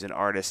friend who's an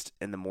artist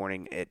in the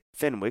morning at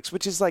Fenwick's,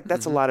 which is like,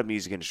 that's a lot of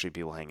music industry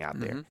people hang out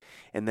there.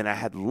 And then I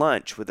had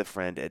lunch with a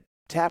friend at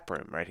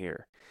Taproom right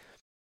here.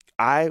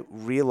 I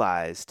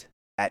realized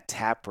at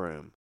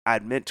Taproom,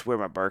 I'd meant to wear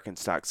my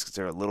Birkenstocks because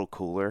they're a little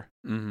cooler.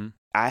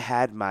 I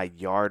had my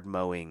yard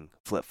mowing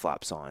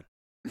flip-flops on,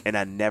 and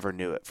I never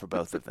knew it for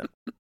both of them.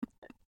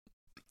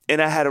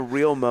 And I had a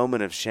real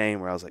moment of shame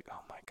where I was like, oh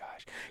my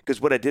gosh.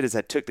 Because what I did is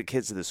I took the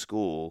kids to the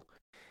school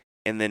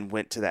and then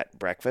went to that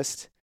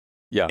breakfast.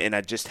 Yeah. And I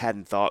just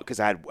hadn't thought,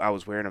 because I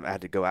was wearing them. I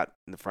had to go out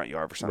in the front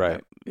yard for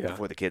something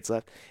before the kids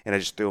left. And I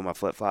just threw on my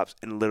flip-flops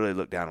and literally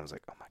looked down and was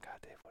like, oh my God,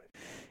 Dave.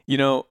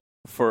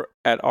 What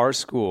at our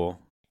school,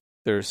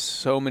 there's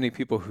so many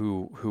people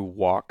who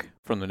walk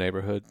from the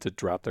neighborhood to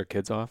drop their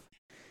kids off.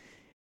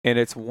 And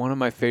it's one of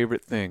my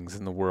favorite things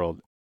in the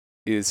world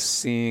is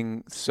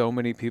seeing so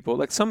many people.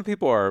 Like, some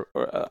people are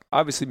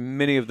obviously,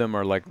 many of them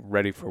are like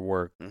ready for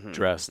work,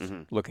 dressed,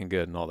 looking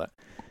good and all that.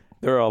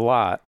 There are a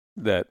lot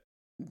that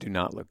do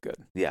not look good.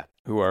 Yeah.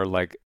 Who are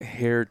like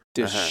hair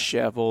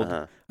disheveled.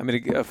 I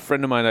mean, a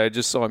friend of mine, I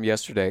just saw him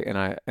yesterday, and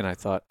I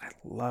thought, I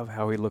love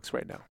how he looks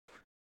right now.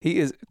 He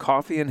is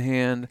coffee in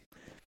hand.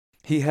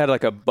 He had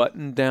like a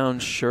button-down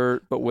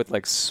shirt, but with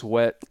like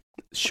sweat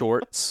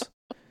shorts.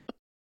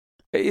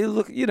 He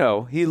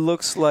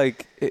looks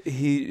like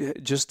he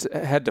just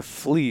had to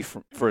flee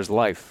for his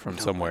life from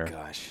somewhere. Oh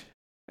my gosh!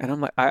 And I'm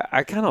like,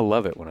 I kind of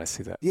love it when I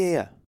see that.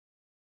 Yeah.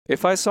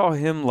 If I saw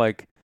him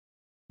like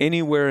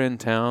anywhere in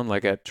town,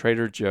 like at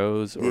Trader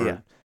Joe's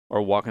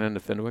or walking into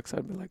Fenwick's,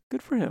 I'd be like,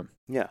 good for him.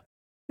 Yeah.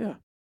 Yeah.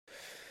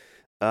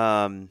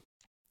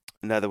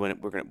 Another one,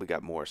 we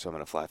got more, so I'm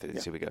going to fly through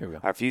this. Here we go.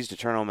 I refused to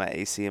turn on my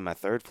AC in my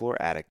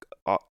third-floor attic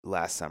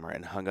last summer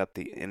and hung up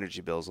the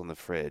energy bills on the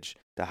fridge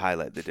to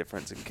highlight the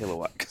difference in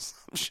kilowatt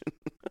consumption.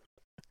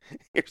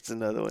 Here's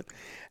another one.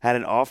 Had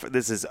an offer.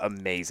 This is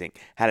amazing.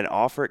 Had an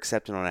offer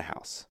accepted on a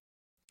house.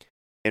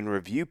 In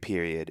review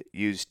period,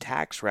 used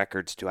tax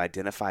records to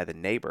identify the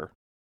neighbor.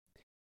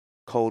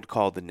 Cold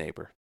called the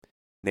neighbor.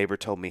 Neighbor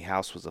told me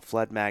house was a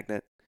flood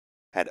magnet.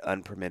 Had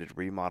unpermitted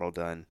remodel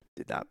done.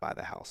 Did not buy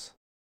the house.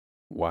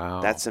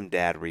 Wow. That's some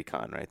dad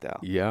recon right there.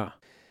 Yeah.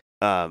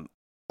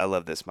 I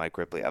love this, Mike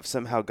Ripley. I've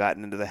somehow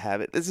gotten into the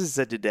habit. This is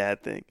such a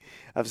dad thing.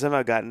 I've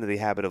somehow gotten into the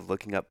habit of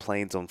looking up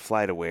planes on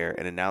FlightAware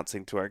and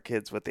announcing to our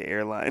kids what the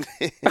airline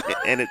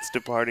and its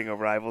departing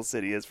arrival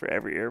city is for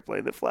every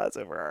airplane that flies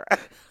over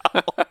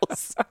our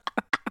house.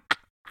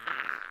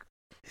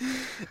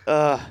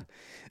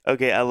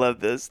 Okay, I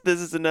love this.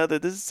 This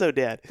is so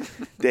dad.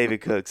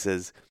 David Cook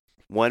says,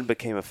 1,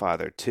 became a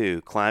father.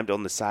 2, climbed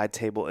on the side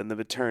table in the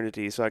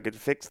maternity so I could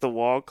fix the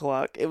wall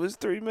clock. It was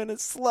 3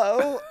 minutes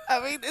slow. I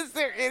mean, is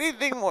there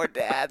anything more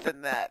dad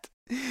than that?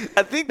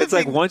 I think it's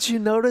like once you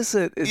notice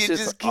it, it's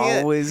just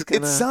always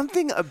gonna... It's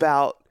something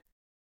about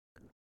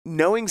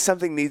knowing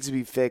something needs to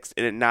be fixed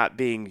and it not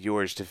being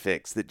yours to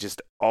fix that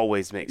just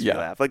always makes me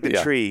laugh. Like the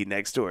tree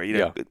next door,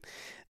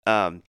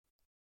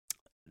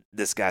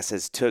 This guy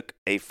says, took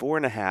a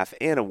 4.5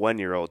 and a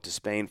 1-year-old to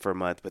Spain for a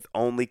month with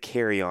only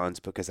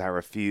carry-ons because I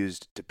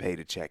refused to pay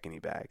to check any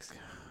bags.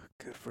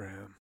 Good for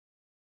him.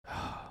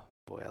 Oh,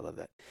 boy, I love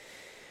that.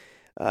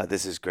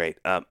 This is great.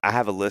 I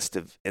have a list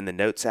in the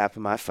Notes app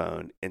on my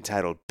phone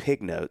entitled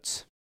Pig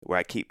Notes, where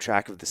I keep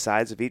track of the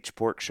size of each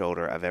pork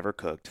shoulder I've ever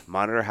cooked,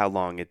 monitor how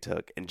long it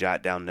took, and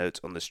jot down notes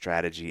on the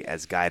strategy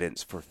as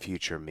guidance for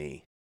future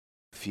me.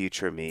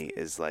 Future me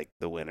is like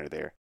the winner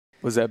there.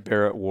 Was that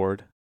Barrett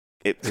Ward?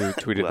 Who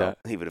tweeted that?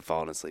 He would have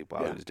fallen asleep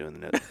while he was doing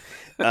the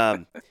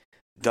notes.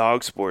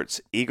 Dog Sports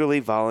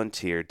eagerly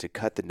volunteered to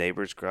cut the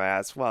neighbor's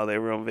grass while they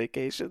were on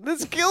vacation.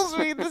 This kills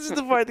me. This is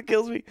the part that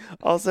kills me.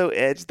 Also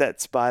edged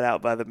that spot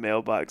out by the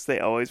mailbox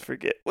they always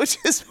forget, which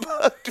has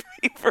bugged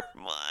me for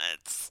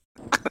months.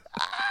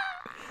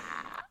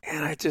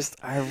 And I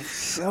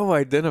so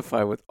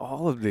identify with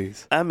all of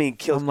these. I mean,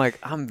 I'm like,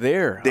 I'm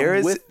there.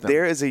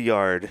 There is a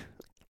yard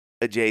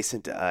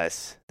adjacent to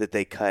us that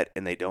they cut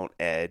and they don't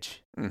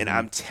edge. And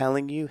I'm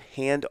telling you,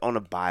 hand on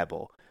a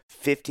Bible,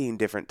 15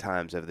 different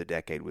times over the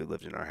decade we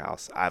lived in our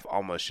house, I've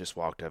almost just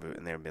walked over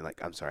in there and been like,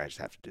 I'm sorry, I just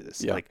have to do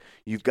this. Yeah. Like,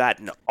 you've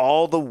gotten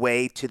all the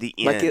way to the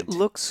end. Like, it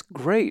looks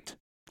great.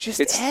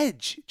 Just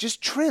edge.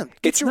 Just trim.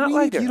 It's not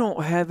like you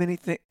don't have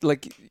anything,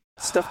 like,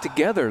 stuff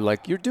together.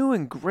 Like, you're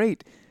doing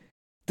great.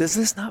 Does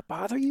this not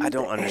bother you? I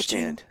don't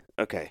understand.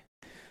 Okay.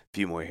 A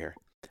few more here.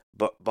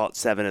 Bought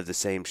 7 of the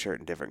same shirt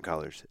in different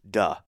colors.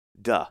 Duh.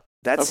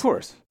 Of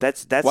course.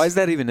 That's why is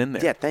that even in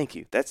there? Yeah, thank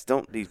you. That's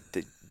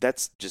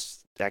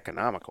just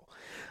economical.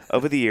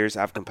 Over the years,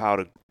 I've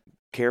compiled a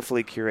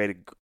carefully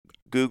curated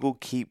Google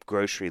Keep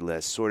grocery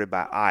list sorted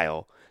by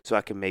aisle so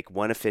I can make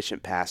one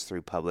efficient pass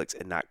through Publix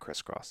and not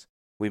crisscross.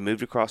 We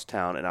moved across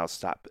town and I'll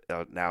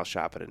now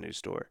shop at a new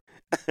store.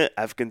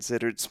 I've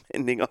considered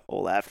spending a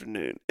whole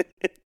afternoon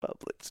in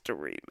Publix to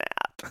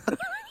remap.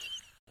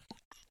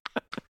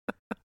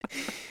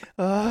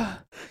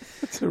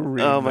 It's a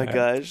remap. Oh my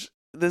gosh.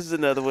 This is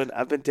another one.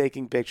 I've been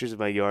taking pictures of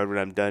my yard when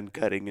I'm done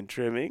cutting and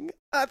trimming.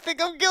 I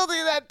think I'm guilty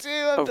of that, too.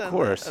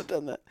 I've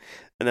done that.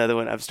 Another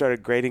one. I've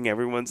started grading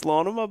everyone's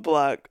lawn on my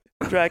block,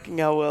 tracking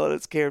how well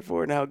it's cared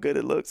for and how good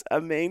it looks. I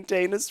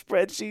maintain a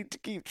spreadsheet to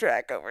keep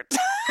track over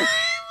time.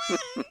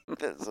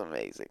 That's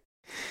amazing.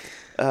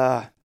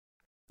 The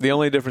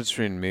only difference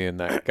between me and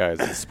that guy is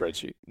the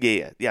spreadsheet.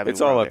 Yeah. I mean,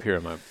 it's all up here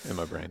in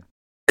my brain.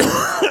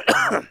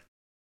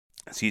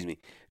 Excuse me.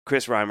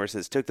 Chris Reimer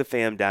says, took the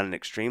fam down an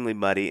extremely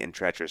muddy and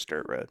treacherous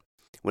dirt road.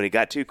 When it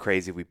got too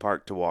crazy, we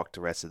parked to walk the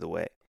rest of the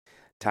way.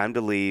 Time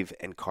to leave,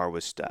 and car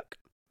was stuck.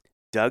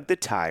 Dug the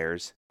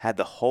tires, had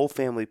the whole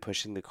family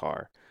pushing the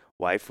car.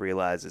 Wife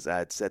realizes I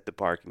had set the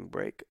parking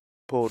brake.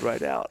 Pulled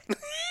right out.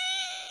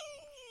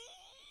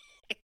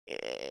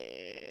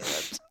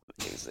 That's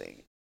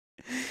amazing.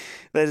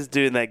 That is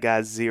doing that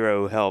guy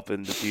zero help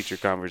in the future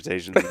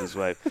conversations with his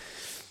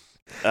wife.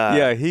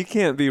 Yeah, he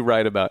can't be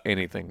right about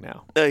anything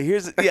now. You're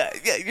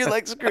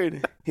like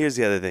screwed. Here's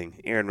the other thing.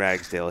 Aaron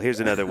Ragsdale. Here's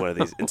another one of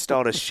these.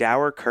 Installed a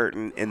shower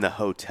curtain in the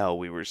hotel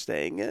we were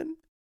staying in,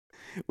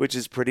 which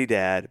is pretty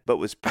dad, but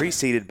was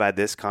preceded by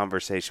this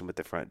conversation with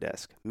the front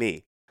desk.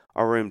 Me.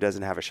 Our room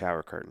doesn't have a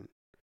shower curtain.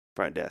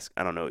 Front desk.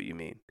 I don't know what you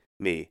mean.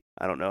 Me.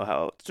 I don't know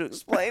how to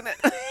explain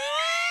it.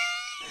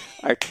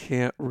 I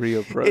can't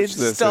reapproach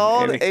this.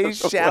 Installed a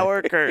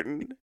shower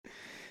curtain.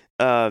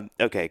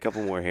 Okay, a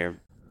couple more here.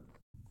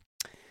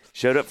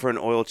 Showed up for an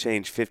oil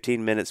change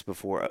 15 minutes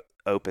before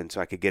open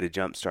so I could get a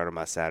jump start on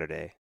my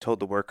Saturday.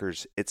 Told the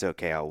workers, it's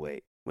okay, I'll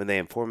wait. When they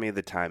informed me of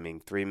the timing,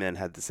 3 men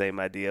had the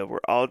same idea. We're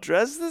all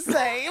dressed the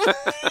same.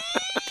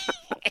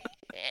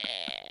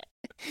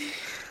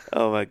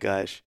 Oh, my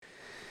gosh.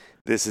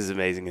 This is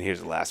amazing. And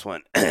here's the last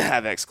one. I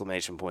have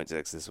exclamation points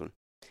next to this one.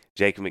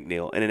 Jacob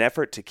McNeil. In an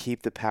effort to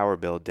keep the power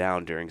bill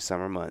down during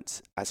summer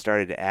months, I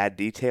started to add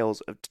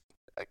details of...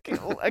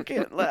 I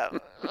can't laugh.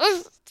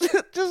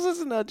 Just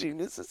listen to how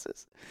genius this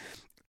is.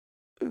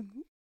 I'm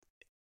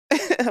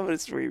going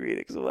to reread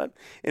it.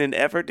 In an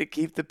effort to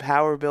keep the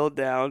power bill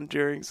down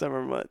during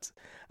summer months,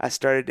 I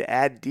started to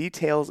add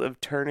details of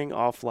turning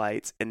off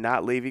lights and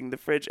not leaving the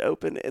fridge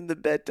open in the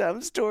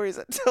bedtime stories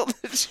I tell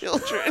the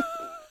children.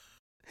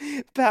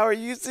 Power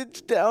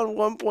usage down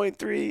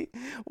 1.3.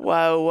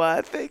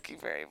 Wow. Thank you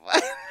very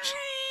much.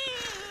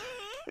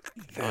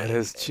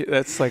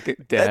 That's like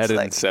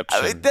Inception.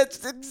 I mean,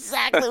 that's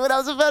exactly what I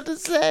was about to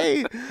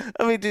say.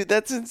 I mean, dude,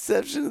 that's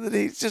Inception. That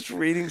he's just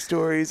reading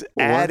stories,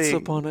 adding.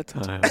 Once upon a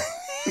time,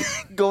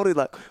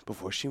 Goldilocks,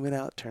 before she went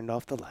out, turned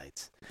off the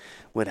lights,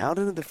 went out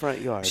into the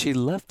front yard. She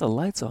left the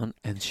lights on,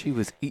 and she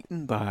was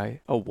eaten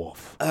by a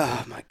wolf.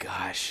 Oh my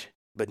gosh!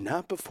 But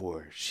not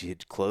before she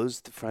had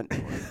closed the front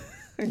door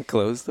and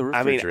closed the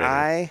refrigerator.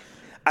 I mean,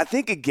 I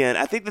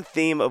think the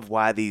theme of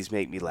why these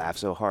make me laugh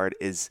so hard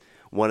is.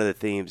 One of the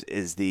themes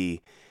is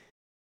the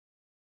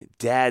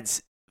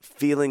dad's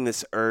feeling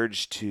this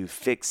urge to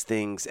fix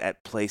things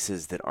at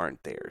places that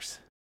aren't theirs.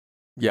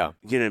 Yeah.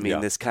 You know what I mean?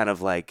 Yeah. This kind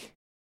of like,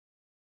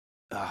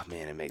 oh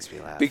man, it makes me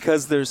laugh.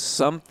 Because there's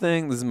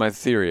something, this is my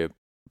theory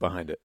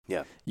behind it.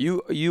 Yeah.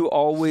 You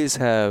always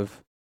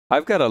have,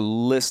 I've got a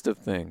list of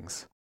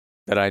things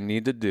that I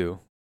need to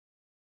do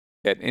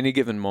at any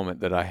given moment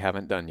that I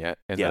haven't done yet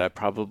and that I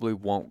probably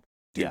won't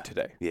do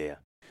today. Yeah.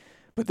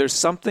 But there's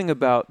something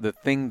about the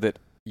thing that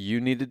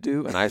you need to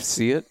do, and I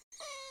see it.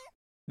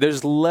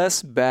 There's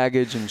less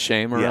baggage and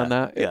shame around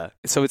that. Yeah.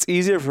 So it's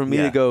easier for me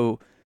to go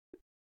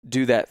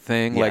do that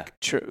thing,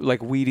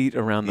 like weed eat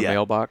around the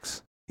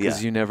mailbox,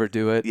 because you never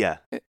do it. Yeah.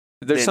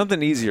 There's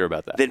something easier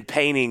about that. Than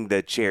painting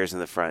the chairs in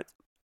the front.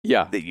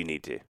 Yeah. That you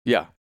need to.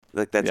 Yeah.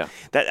 Like that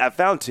I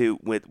found too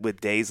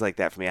with days like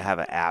that for me. I have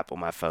an app on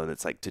my phone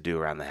that's like to do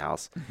around the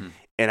house,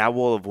 and I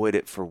will avoid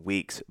it for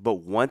weeks. But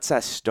once I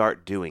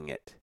start doing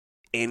it.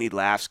 Annie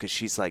laughs because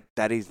she's like,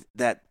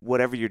 that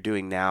whatever you're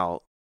doing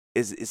now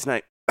it's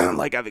not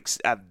like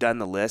I've done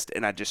the list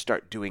and I just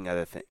start doing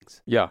other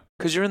things. Yeah,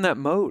 because you're in that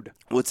mode.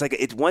 Well, it's like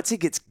once it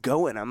gets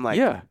going, I'm like,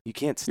 you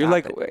can't stop. You're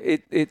like,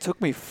 it took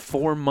me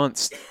 4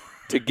 months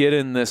to get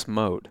in this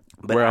mode.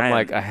 But where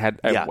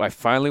I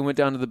finally went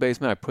down to the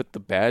basement. I put the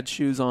bad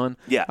shoes on.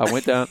 Yeah, I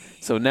went down.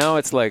 So now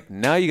it's like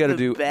now you got to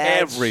do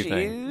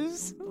everything.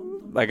 Shoes?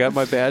 I got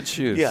my bad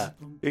shoes. Yeah.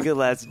 You're going to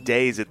last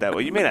days at that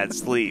way. You may not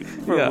sleep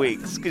for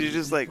weeks because you're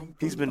just like,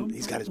 he's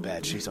got his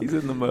bad shoes on. He's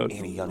in the mode.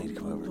 Annie, y'all need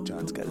to come over.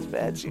 John's got his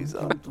bad shoes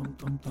on.